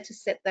of the year to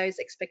set those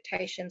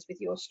expectations with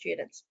your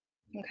students.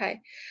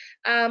 Okay.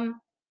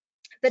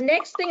 The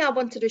next thing I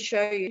wanted to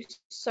show you,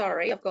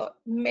 sorry, I've got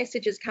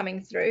messages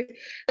coming through.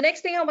 The next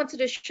thing I wanted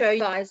to show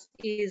you guys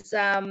is,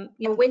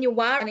 you know, when you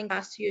are running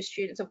tasks to your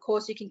students, of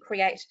course, you can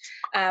create,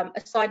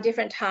 assign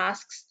different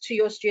tasks to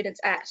your students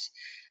at,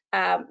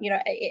 you know,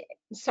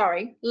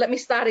 sorry, let me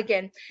start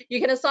again. You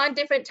can assign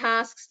different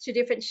tasks to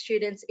different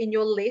students in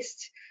your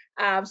list.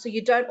 So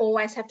you don't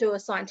always have to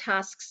assign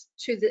tasks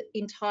to the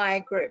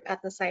entire group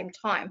at the same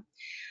time.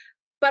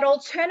 But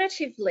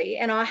alternatively,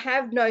 and I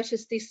have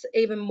noticed this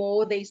even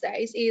more these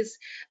days, is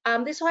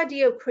this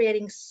idea of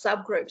creating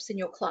subgroups in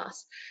your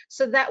class.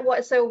 So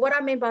what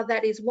I mean by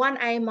that is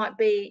 1A might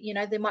be, you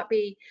know, there might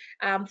be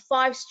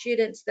 5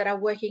 students that are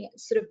working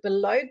sort of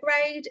below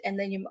grade, and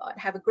then you might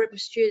have a group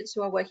of students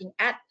who are working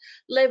at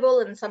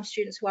level, and some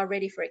students who are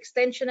ready for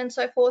extension and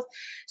so forth.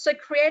 So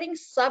creating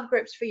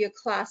subgroups for your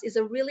class is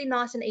a really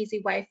nice and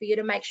easy way for you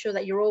to make sure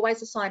that you're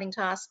always assigning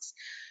tasks,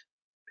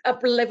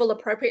 level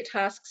appropriate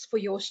tasks for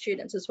your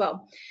students as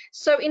well.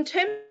 So in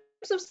terms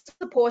of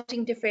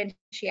supporting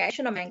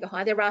differentiation on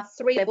Mangahigh, there are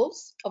 3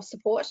 levels of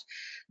support.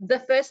 The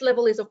first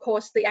level is, of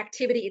course, the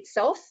activity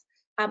itself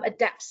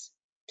adapts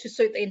to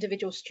suit the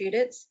individual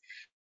students,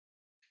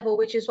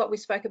 which is what we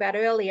spoke about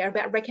earlier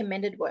about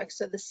recommended work.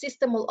 So the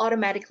system will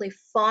automatically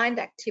find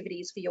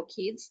activities for your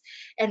kids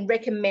and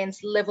recommends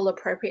level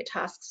appropriate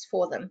tasks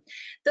for them.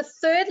 The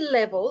third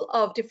level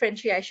of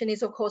differentiation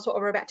is, of course, what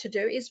we're about to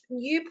do, is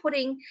you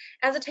putting,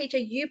 as a teacher,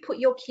 you put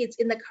your kids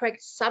in the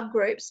correct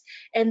subgroups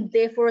and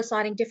therefore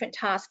assigning different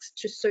tasks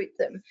to suit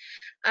them.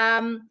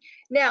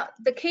 Now,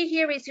 the key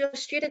here is your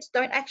students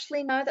don't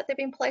actually know that they've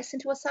been placed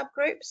into a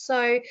subgroup.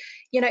 So,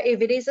 you know,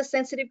 if it is a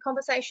sensitive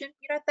conversation,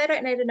 you know, they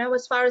don't need to know.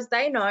 As far as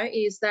they know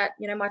is that,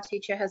 you know, my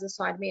teacher has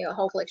assigned me a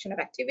whole collection of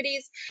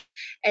activities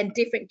and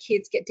different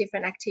kids get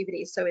different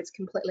activities. So it's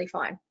completely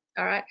fine.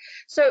 All right.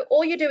 So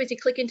all you do is you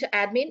click into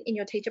admin in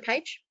your teacher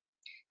page,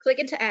 click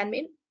into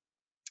admin,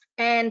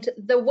 and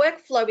the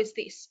workflow is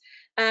this.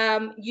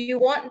 You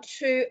want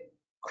to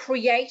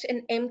create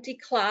an empty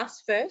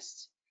class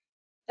first.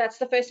 That's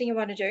the first thing you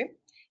want to do.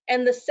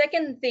 And the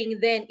second thing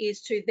then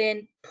is to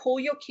then pull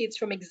your kids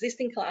from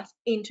existing class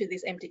into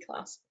this empty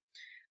class.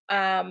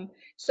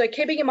 So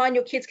keeping in mind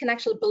your kids can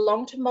actually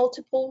belong to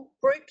multiple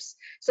groups,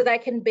 so they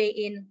can be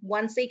in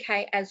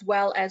 1CK as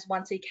well as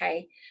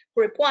 1CK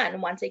group 1,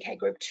 1CK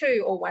group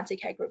 2, or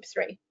 1CK group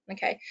 3.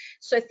 Okay,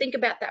 so think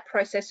about that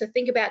process. So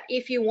think about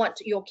if you want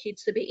your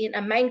kids to be in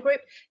a main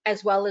group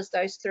as well as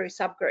those 3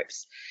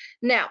 subgroups.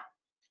 Now,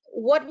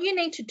 what you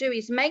need to do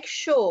is make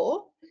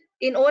sure,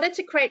 in order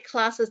to create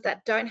classes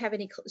that don't have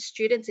any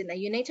students in there,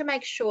 you need to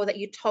make sure that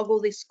you toggle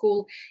this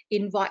school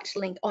invite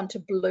link onto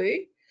blue.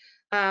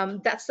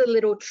 That's the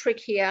little trick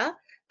here.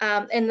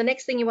 And the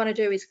next thing you want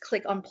to do is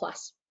click on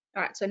plus.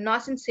 All right, so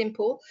nice and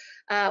simple.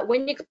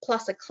 When you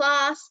plus a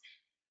class,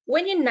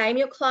 when you name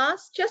your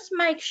class, just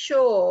make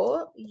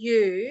sure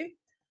you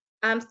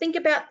think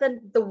about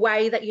the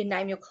way that you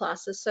name your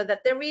classes, so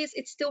that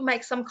it still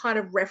makes some kind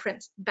of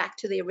reference back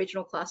to the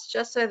original class,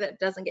 just so that it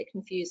doesn't get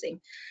confusing.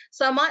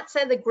 So I might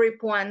say the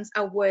group 1s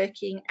are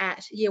working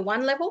at year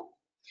 1 level,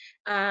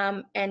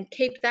 and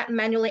keep that,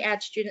 manually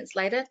add students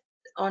later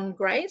on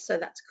grey, so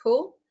that's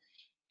cool.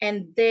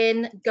 And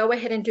then go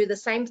ahead and do the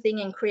same thing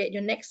and create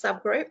your next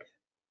subgroup.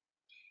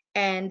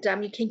 And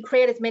you can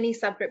create as many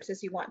subgroups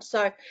as you want.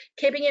 So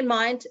keeping in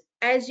mind,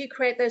 as you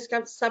create those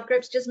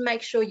subgroups, just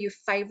make sure you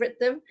favorite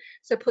them.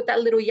 So put that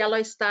little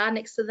yellow star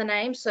next to the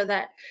name, so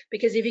that,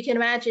 because if you can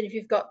imagine, if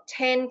you've got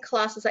 10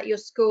 classes at your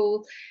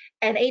school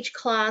and each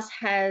class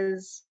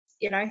has,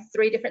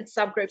 3 different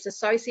subgroups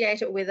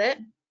associated with it,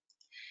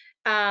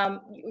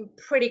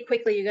 pretty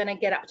quickly you're going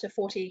to get up to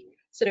 40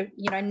 sort of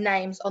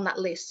names on that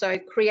list. So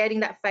creating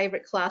that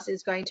favorite class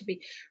is going to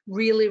be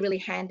really, really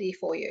handy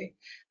for you.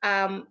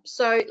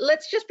 So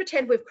let's just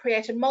pretend we've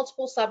created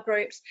multiple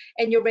subgroups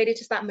and you're ready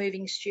to start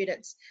moving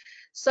students.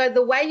 So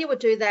the way you would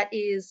do that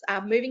is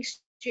moving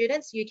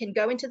students, you can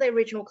go into the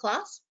original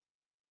class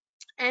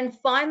and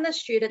find the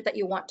student that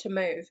you want to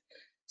move.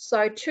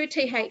 So to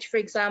TH, for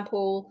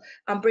example,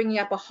 I'm bringing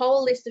up a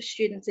whole list of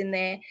students in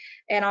there,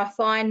 and I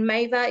find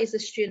Mava is a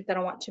student that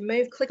I want to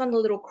move. Click on the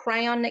little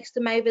crayon next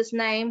to Mava's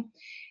name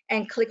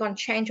and click on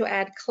change or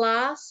add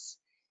class.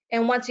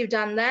 And once you've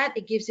done that,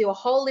 it gives you a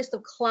whole list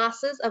of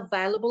classes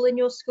available in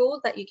your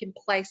school that you can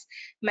place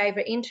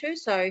Mava into.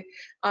 So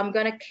I'm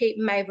going to keep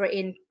Mava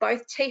in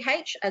both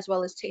TH as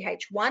well as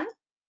TH1.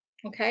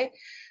 Okay.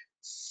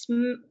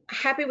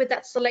 Happy with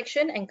that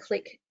selection, and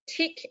click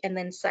tick and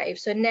then save.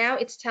 So now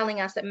it's telling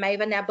us that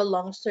Mava now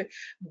belongs to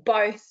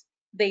both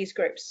these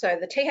groups, so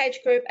the TH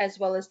group as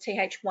well as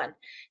TH1.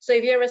 So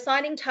if you're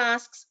assigning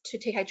tasks to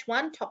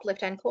TH1, top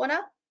left hand corner,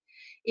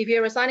 if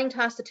you're assigning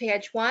tasks to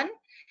TH1,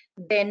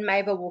 then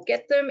Mava will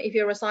get them. If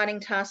you're assigning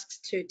tasks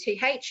to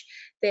TH,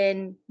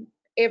 then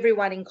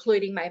everyone,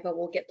 including Mava,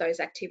 will get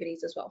those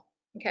activities as well.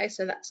 Okay,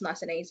 so that's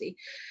nice and easy.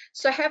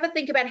 So have a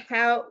think about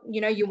how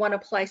you want to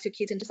place your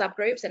kids into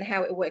subgroups and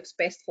how it works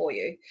best for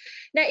you.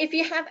 Now, if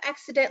you have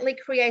accidentally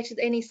created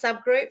any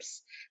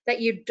subgroups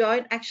that you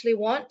don't actually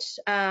want,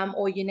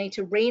 or you need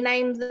to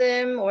rename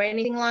them or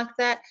anything like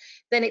that,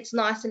 then it's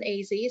nice and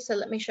easy. So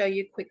let me show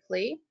you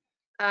quickly.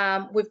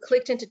 We've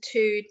clicked into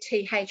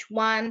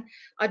 2TH1.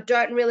 I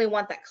don't really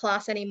want that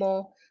class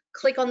anymore.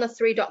 Click on the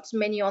 3 dots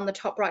menu on the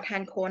top right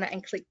hand corner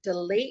and click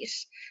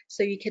delete,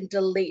 so you can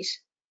delete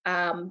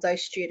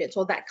those students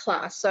or that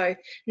class. So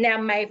now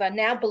Mava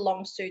now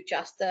belongs to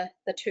just the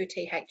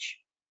 2TH.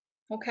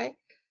 Okay,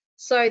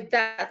 so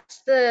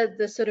that's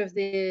the sort of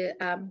the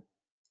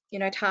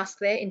task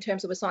there in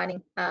terms of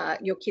assigning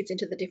your kids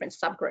into the different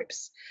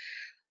subgroups.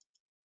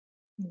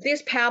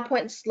 This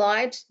PowerPoint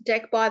slide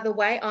deck, by the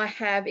way, I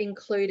have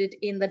included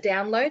in the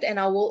download, and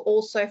I will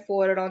also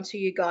forward it on to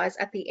you guys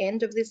at the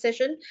end of this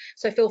session.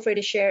 So feel free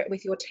to share it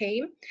with your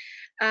team.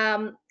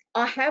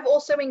 I have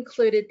also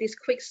included this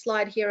quick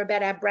slide here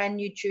about our brand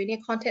new junior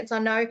contents. I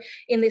know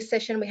in this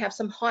session we have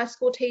some high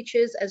school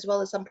teachers as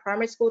well as some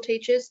primary school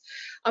teachers.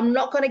 I'm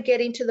not going to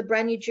get into the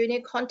brand new junior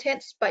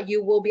contents, but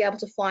you will be able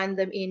to find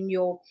them in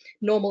your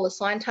normal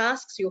assigned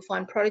tasks. You'll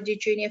find Prodigi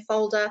junior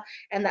folder,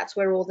 and that's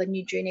where all the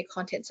new junior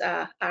contents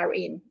are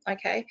in.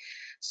 Okay,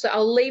 so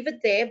I'll leave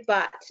it there,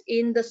 but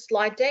in the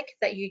slide deck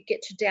that you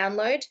get to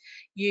download,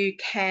 you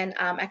can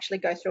actually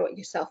go through it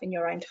yourself in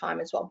your own time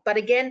as well. But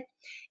again,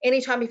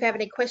 anytime if you have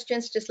any questions,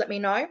 just let me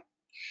know.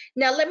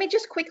 Now, let me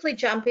just quickly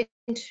jump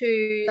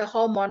into the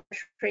whole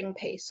monitoring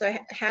piece. So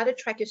how to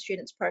track your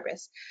students'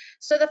 progress.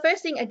 So the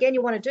first thing, again,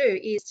 you want to do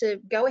is to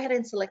go ahead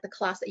and select the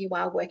class that you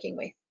are working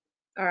with.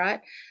 All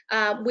right.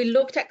 We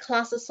looked at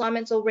class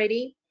assignments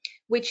already,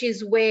 which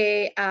is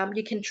where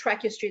you can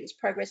track your students'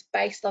 progress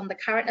based on the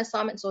current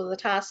assignments or the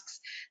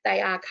tasks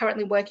they are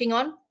currently working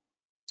on.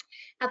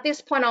 At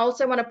this point, I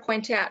also want to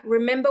point out,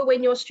 remember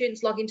when your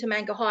students log into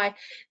Mangahigh,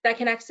 they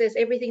can access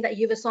everything that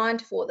you've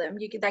assigned for them.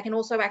 They can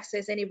also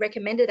access any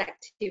recommended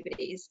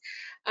activities.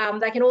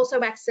 They can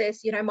also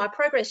access, my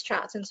progress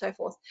charts and so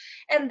forth.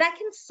 And that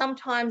can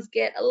sometimes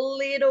get a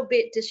little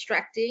bit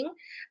distracting.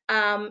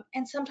 And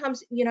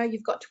sometimes,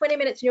 you've got 20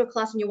 minutes in your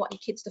class and you want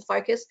your kids to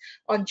focus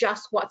on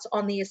just what's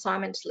on the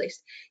assignments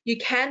list. You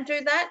can do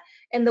that.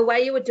 And the way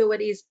you would do it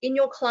is in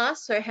your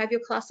class. So have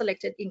your class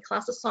selected in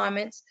class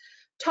assignments.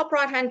 Top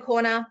right hand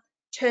corner,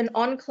 turn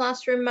on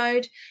classroom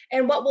mode.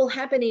 And what will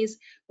happen is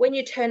when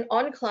you turn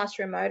on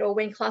classroom mode, or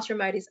when classroom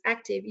mode is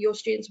active, your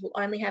students will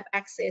only have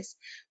access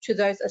to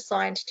those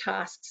assigned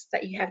tasks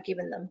that you have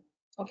given them.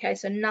 Okay,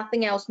 so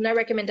nothing else, no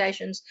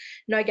recommendations,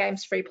 no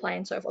games, free play,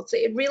 and so forth. So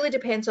it really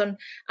depends on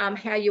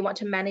how you want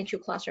to manage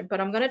your classroom.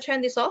 But I'm going to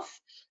turn this off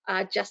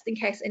just in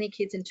case any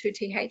kids in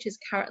 2TH is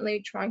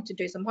currently trying to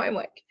do some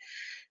homework.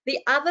 The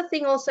other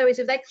thing also is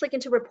if they click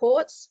into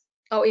reports,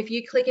 or if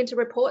you click into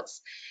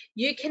reports,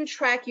 you can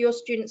track your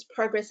students'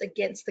 progress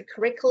against the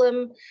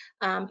curriculum,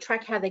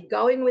 track how they're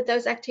going with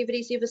those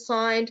activities you've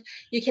assigned.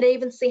 You can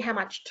even see how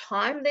much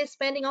time they're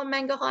spending on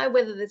Mangahigh,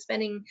 whether they're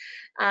spending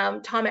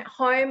time at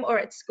home or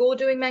at school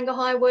doing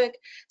Mangahigh work.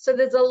 So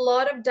there's a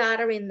lot of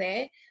data in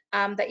there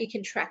that you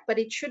can track, but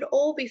it should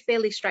all be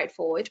fairly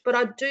straightforward. But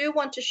I do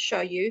want to show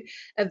you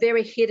a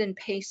very hidden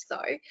piece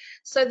though.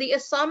 So the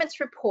assignments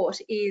report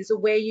is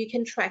where you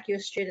can track your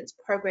students'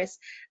 progress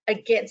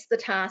against the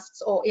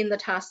tasks or in the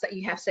tasks that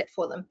you have set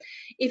for them.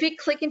 If you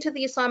click into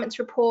the assignments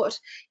report,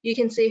 you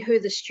can see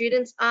who the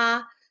students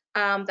are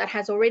that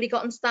has already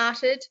gotten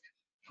started,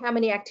 how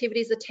many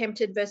activities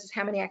attempted versus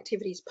how many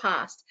activities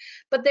passed.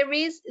 But there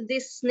is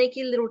this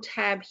sneaky little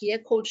tab here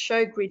called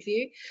Show Grid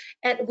View,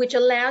 which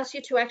allows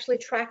you to actually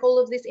track all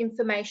of this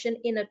information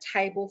in a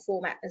table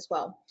format as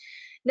well.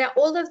 Now,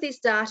 all of this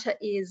data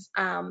is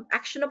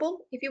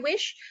actionable if you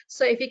wish.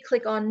 So if you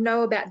click on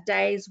Know About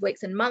Days,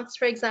 Weeks and Months,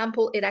 for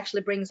example, it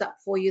actually brings up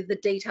for you the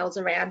details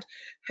around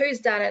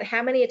who's done it,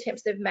 how many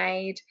attempts they've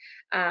made,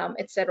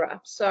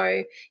 etc.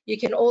 So you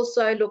can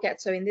also look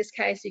at, so in this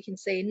case, you can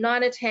see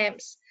 9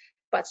 attempts,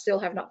 but still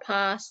have not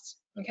passed.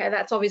 Okay,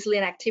 that's obviously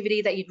an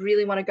activity that you'd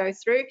really want to go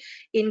through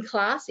in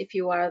class if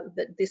you are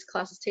this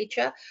class's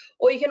teacher.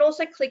 Or you can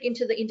also click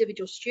into the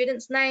individual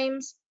students'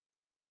 names,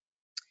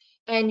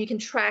 and you can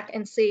track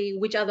and see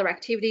which other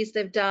activities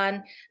they've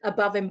done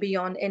above and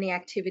beyond any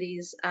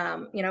activities,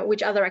 you know,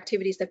 which other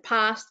activities they've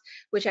passed,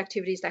 which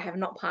activities they have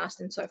not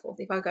passed, and so forth.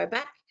 If I go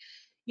back,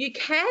 you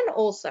can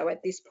also,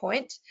 at this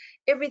point,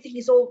 everything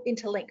is all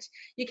interlinked.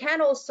 You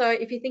can also,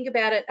 if you think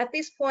about it, at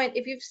this point,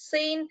 if you've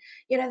seen,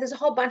 you know, there's a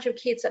whole bunch of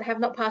kids that have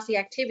not passed the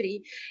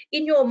activity,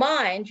 in your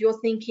mind, you're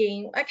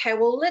thinking, okay,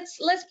 well, let's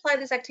play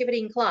this activity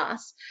in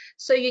class.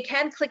 So you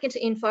can click into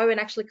info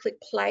and actually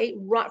click play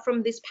right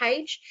from this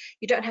page.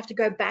 You don't have to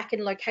go back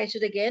and locate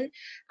it again.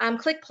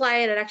 Click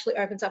play and it actually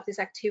opens up this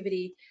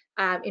activity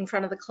in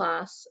front of the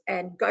class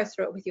and go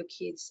through it with your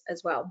kids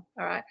as well.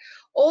 All right.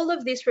 All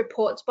of these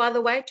reports, by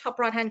the way, top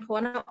right hand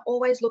corner,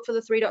 always look for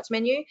the 3 dots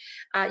menu.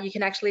 You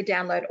can actually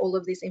download all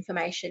of this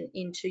information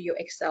into your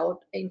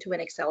into an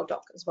Excel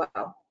doc as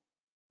well.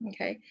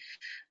 Okay.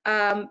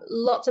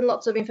 Lots and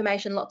lots of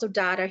information, lots of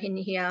data in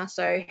here.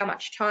 So how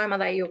much time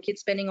are your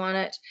kids spending on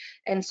it,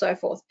 and so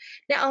forth.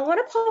 Now I want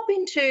to pop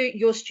into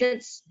your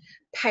students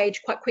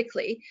page quite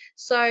quickly.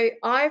 So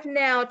I've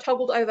now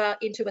toggled over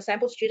into a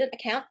sample student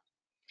account.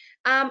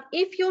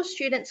 If your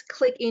students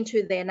click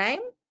into their name,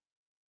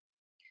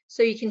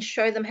 so you can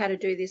show them how to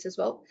do this as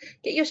well.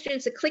 Get your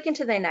students to click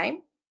into their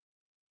name.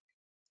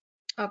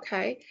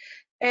 Okay,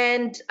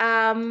 and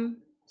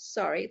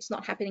sorry, it's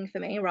not happening for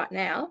me right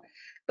now.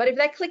 But if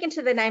they click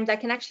into their name, they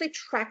can actually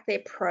track their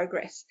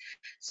progress.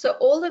 So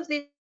all of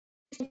this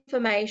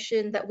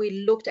information that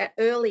we looked at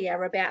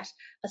earlier about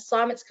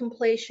assignments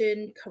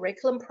completion,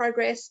 curriculum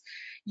progress,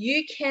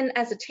 you can,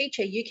 as a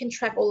teacher, you can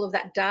track all of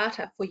that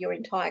data for your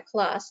entire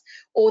class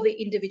or the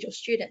individual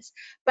students.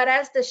 But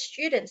as the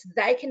students,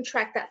 they can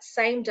track that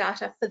same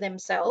data for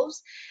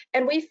themselves.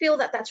 And we feel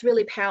that that's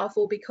really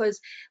powerful because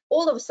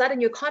all of a sudden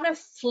you're kind of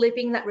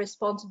flipping that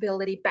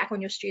responsibility back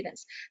on your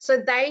students. So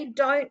they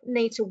don't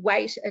need to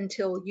wait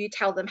until you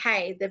tell them,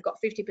 hey, they've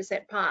got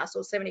 50% pass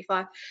or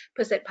 75%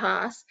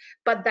 pass,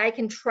 but they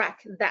can track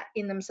that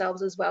in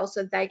themselves as well,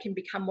 so they can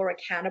become more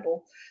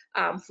accountable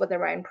for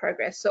their own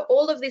progress. So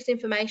all of this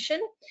information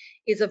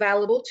is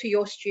available to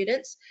your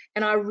students,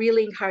 and I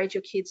really encourage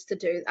your kids to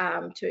do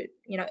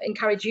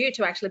encourage you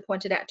to actually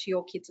point it out to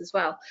your kids as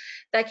well.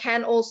 They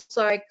can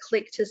also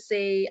click to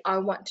see, I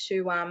want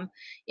to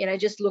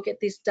just look at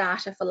this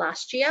data for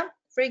last year,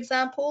 for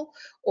example,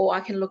 or I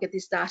can look at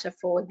this data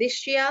for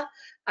this year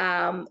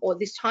or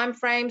this time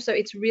frame. So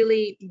it's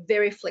really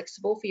very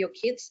flexible for your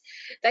kids.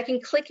 They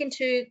can click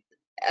into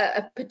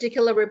a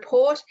particular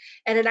report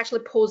and it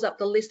actually pulls up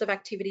the list of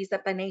activities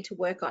that they need to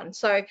work on.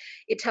 So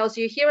it tells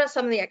you, here are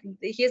some of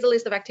here's a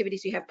list of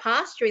activities you have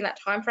passed during that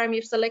time frame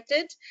you've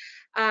selected.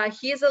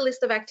 Here's a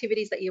list of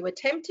activities that you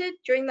attempted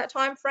during that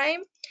time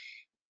frame,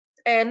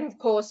 and of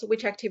course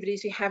which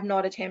activities you have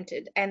not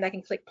attempted, and they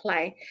can click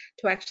play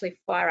to actually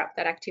fire up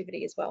that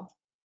activity as well.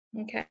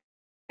 Okay.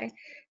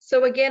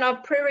 So again,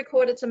 I've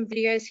pre-recorded some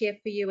videos here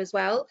for you as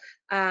well,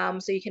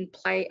 so you can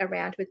play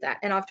around with that.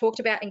 And I've talked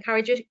about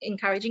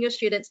encouraging your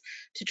students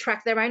to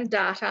track their own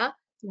data.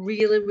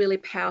 Really, really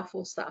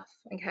powerful stuff.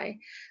 Okay.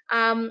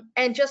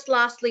 And just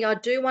lastly, I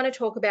do want to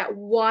talk about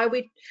why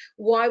we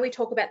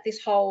talk about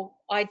this whole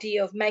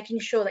idea of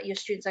making sure that your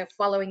students are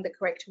following the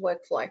correct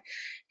workflow.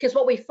 Because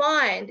what we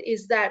find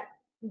is that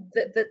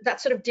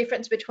that sort of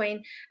difference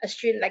between a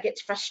student that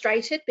gets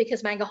frustrated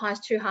because Mangahigh is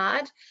too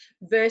hard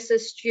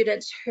versus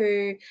students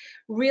who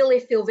really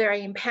feel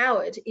very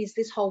empowered is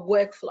this whole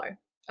workflow.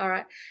 All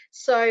right.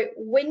 So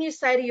when you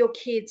say to your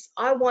kids,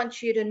 I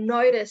want you to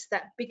notice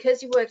that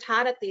because you worked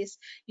hard at this,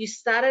 you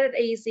started at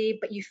easy,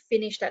 but you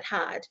finished at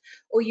hard,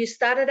 or you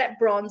started at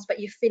bronze, but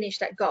you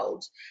finished at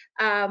gold.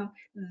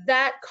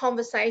 That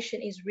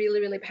conversation is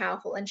really, really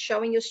powerful, and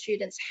showing your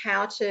students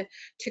how to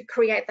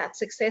create that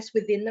success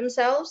within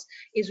themselves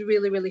is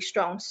really, really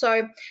strong.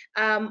 So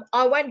I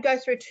won't go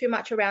through too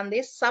much around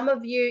this. Some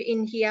of you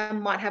in here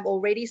might have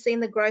already seen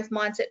the growth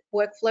mindset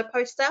workflow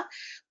poster,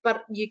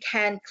 but you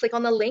can click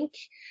on the link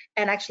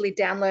and actually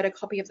download a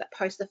copy of that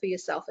poster for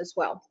yourself as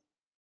well.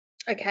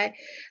 Okay,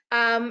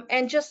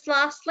 and just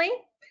lastly,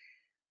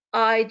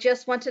 I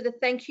just wanted to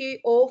thank you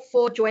all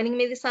for joining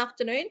me this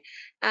afternoon.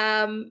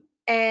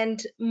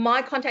 And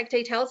my contact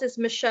details is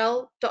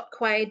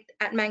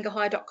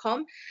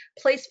michelle.quaid@mangahigh.com.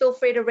 Please feel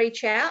free to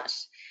reach out,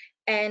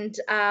 and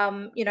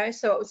you know,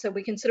 so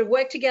we can sort of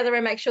work together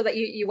and make sure that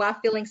you are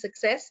feeling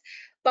success.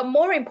 But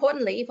more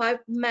importantly, if I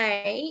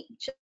may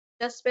just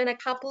spend a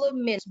couple of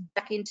minutes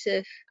back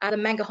into the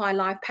Mangahigh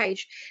live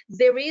page,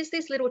 there is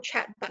this little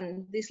chat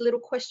button, this little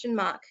question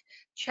mark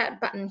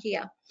chat button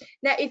here.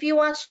 Now, if you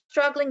are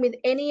struggling with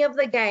any of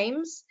the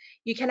games,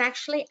 you can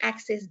actually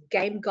access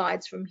game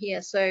guides from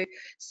here. So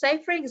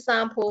say, for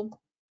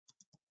example,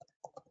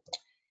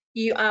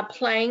 you are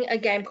playing a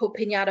game called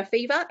Pinata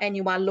Fever and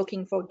you are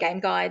looking for game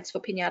guides for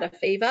Pinata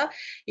Fever.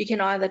 You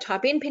can either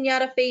type in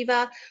Pinata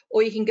Fever,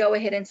 or you can go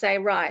ahead and say,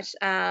 right,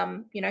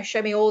 you know,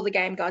 show me all the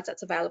game guides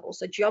that's available.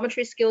 So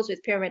geometry skills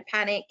with Pyramid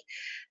Panic.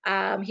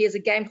 Here's a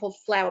game called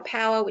Flower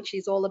Power, which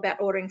is all about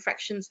ordering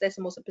fractions,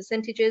 decimals, and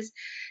percentages.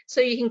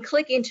 So you can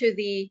click into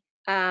the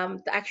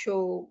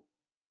actual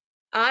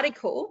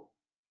article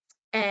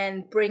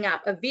and bring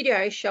up a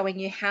video showing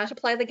you how to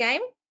play the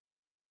game.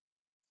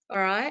 All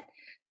right.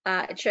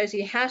 It shows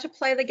you how to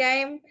play the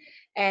game,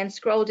 and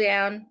scroll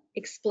down,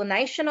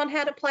 explanation on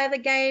how to play the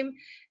game,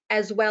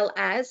 as well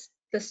as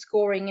the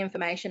scoring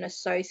information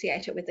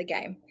associated with the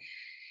game.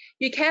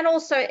 You can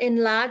also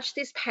enlarge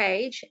this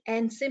page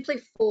and simply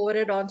forward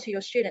it on to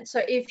your students.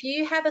 So if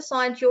you have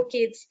assigned your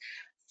kids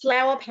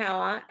Flower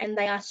Power and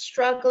they are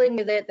struggling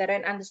with it, they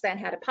don't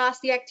understand how to pass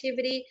the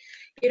activity,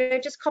 you know,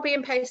 just copy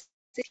and paste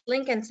this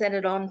link and send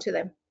it on to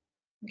them.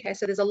 Okay,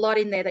 so there's a lot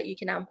in there that you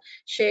can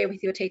share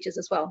with your teachers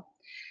as well.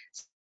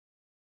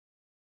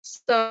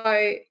 So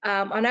I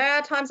know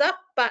our time's up,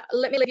 but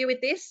let me leave you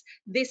with this.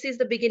 This is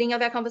the beginning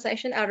of our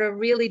conversation. I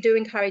really do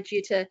encourage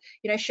you to,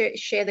 you know,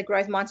 share the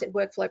growth mindset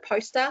workflow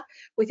poster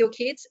with your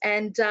kids.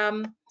 And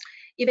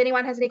if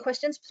anyone has any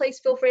questions, please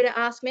feel free to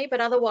ask me.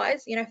 But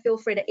otherwise, you know, feel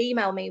free to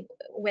email me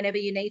whenever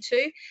you need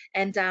to,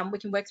 and we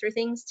can work through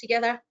things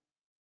together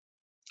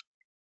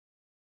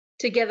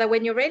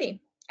when you're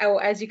ready,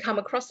 or as you come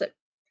across it.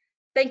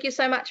 Thank you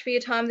so much for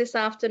your time this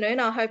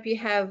afternoon. I hope you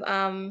have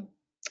a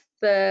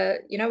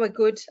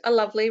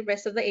lovely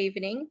rest of the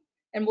evening,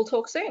 and we'll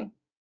talk soon.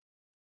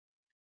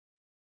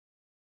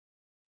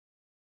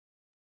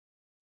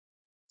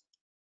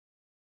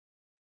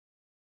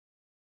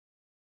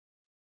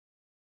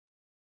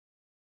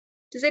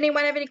 Does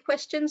anyone have any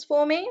questions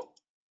for me?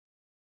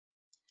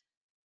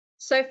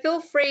 So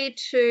feel free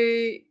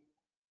to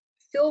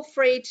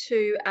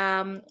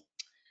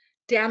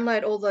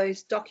download all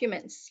those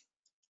documents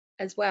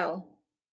as well.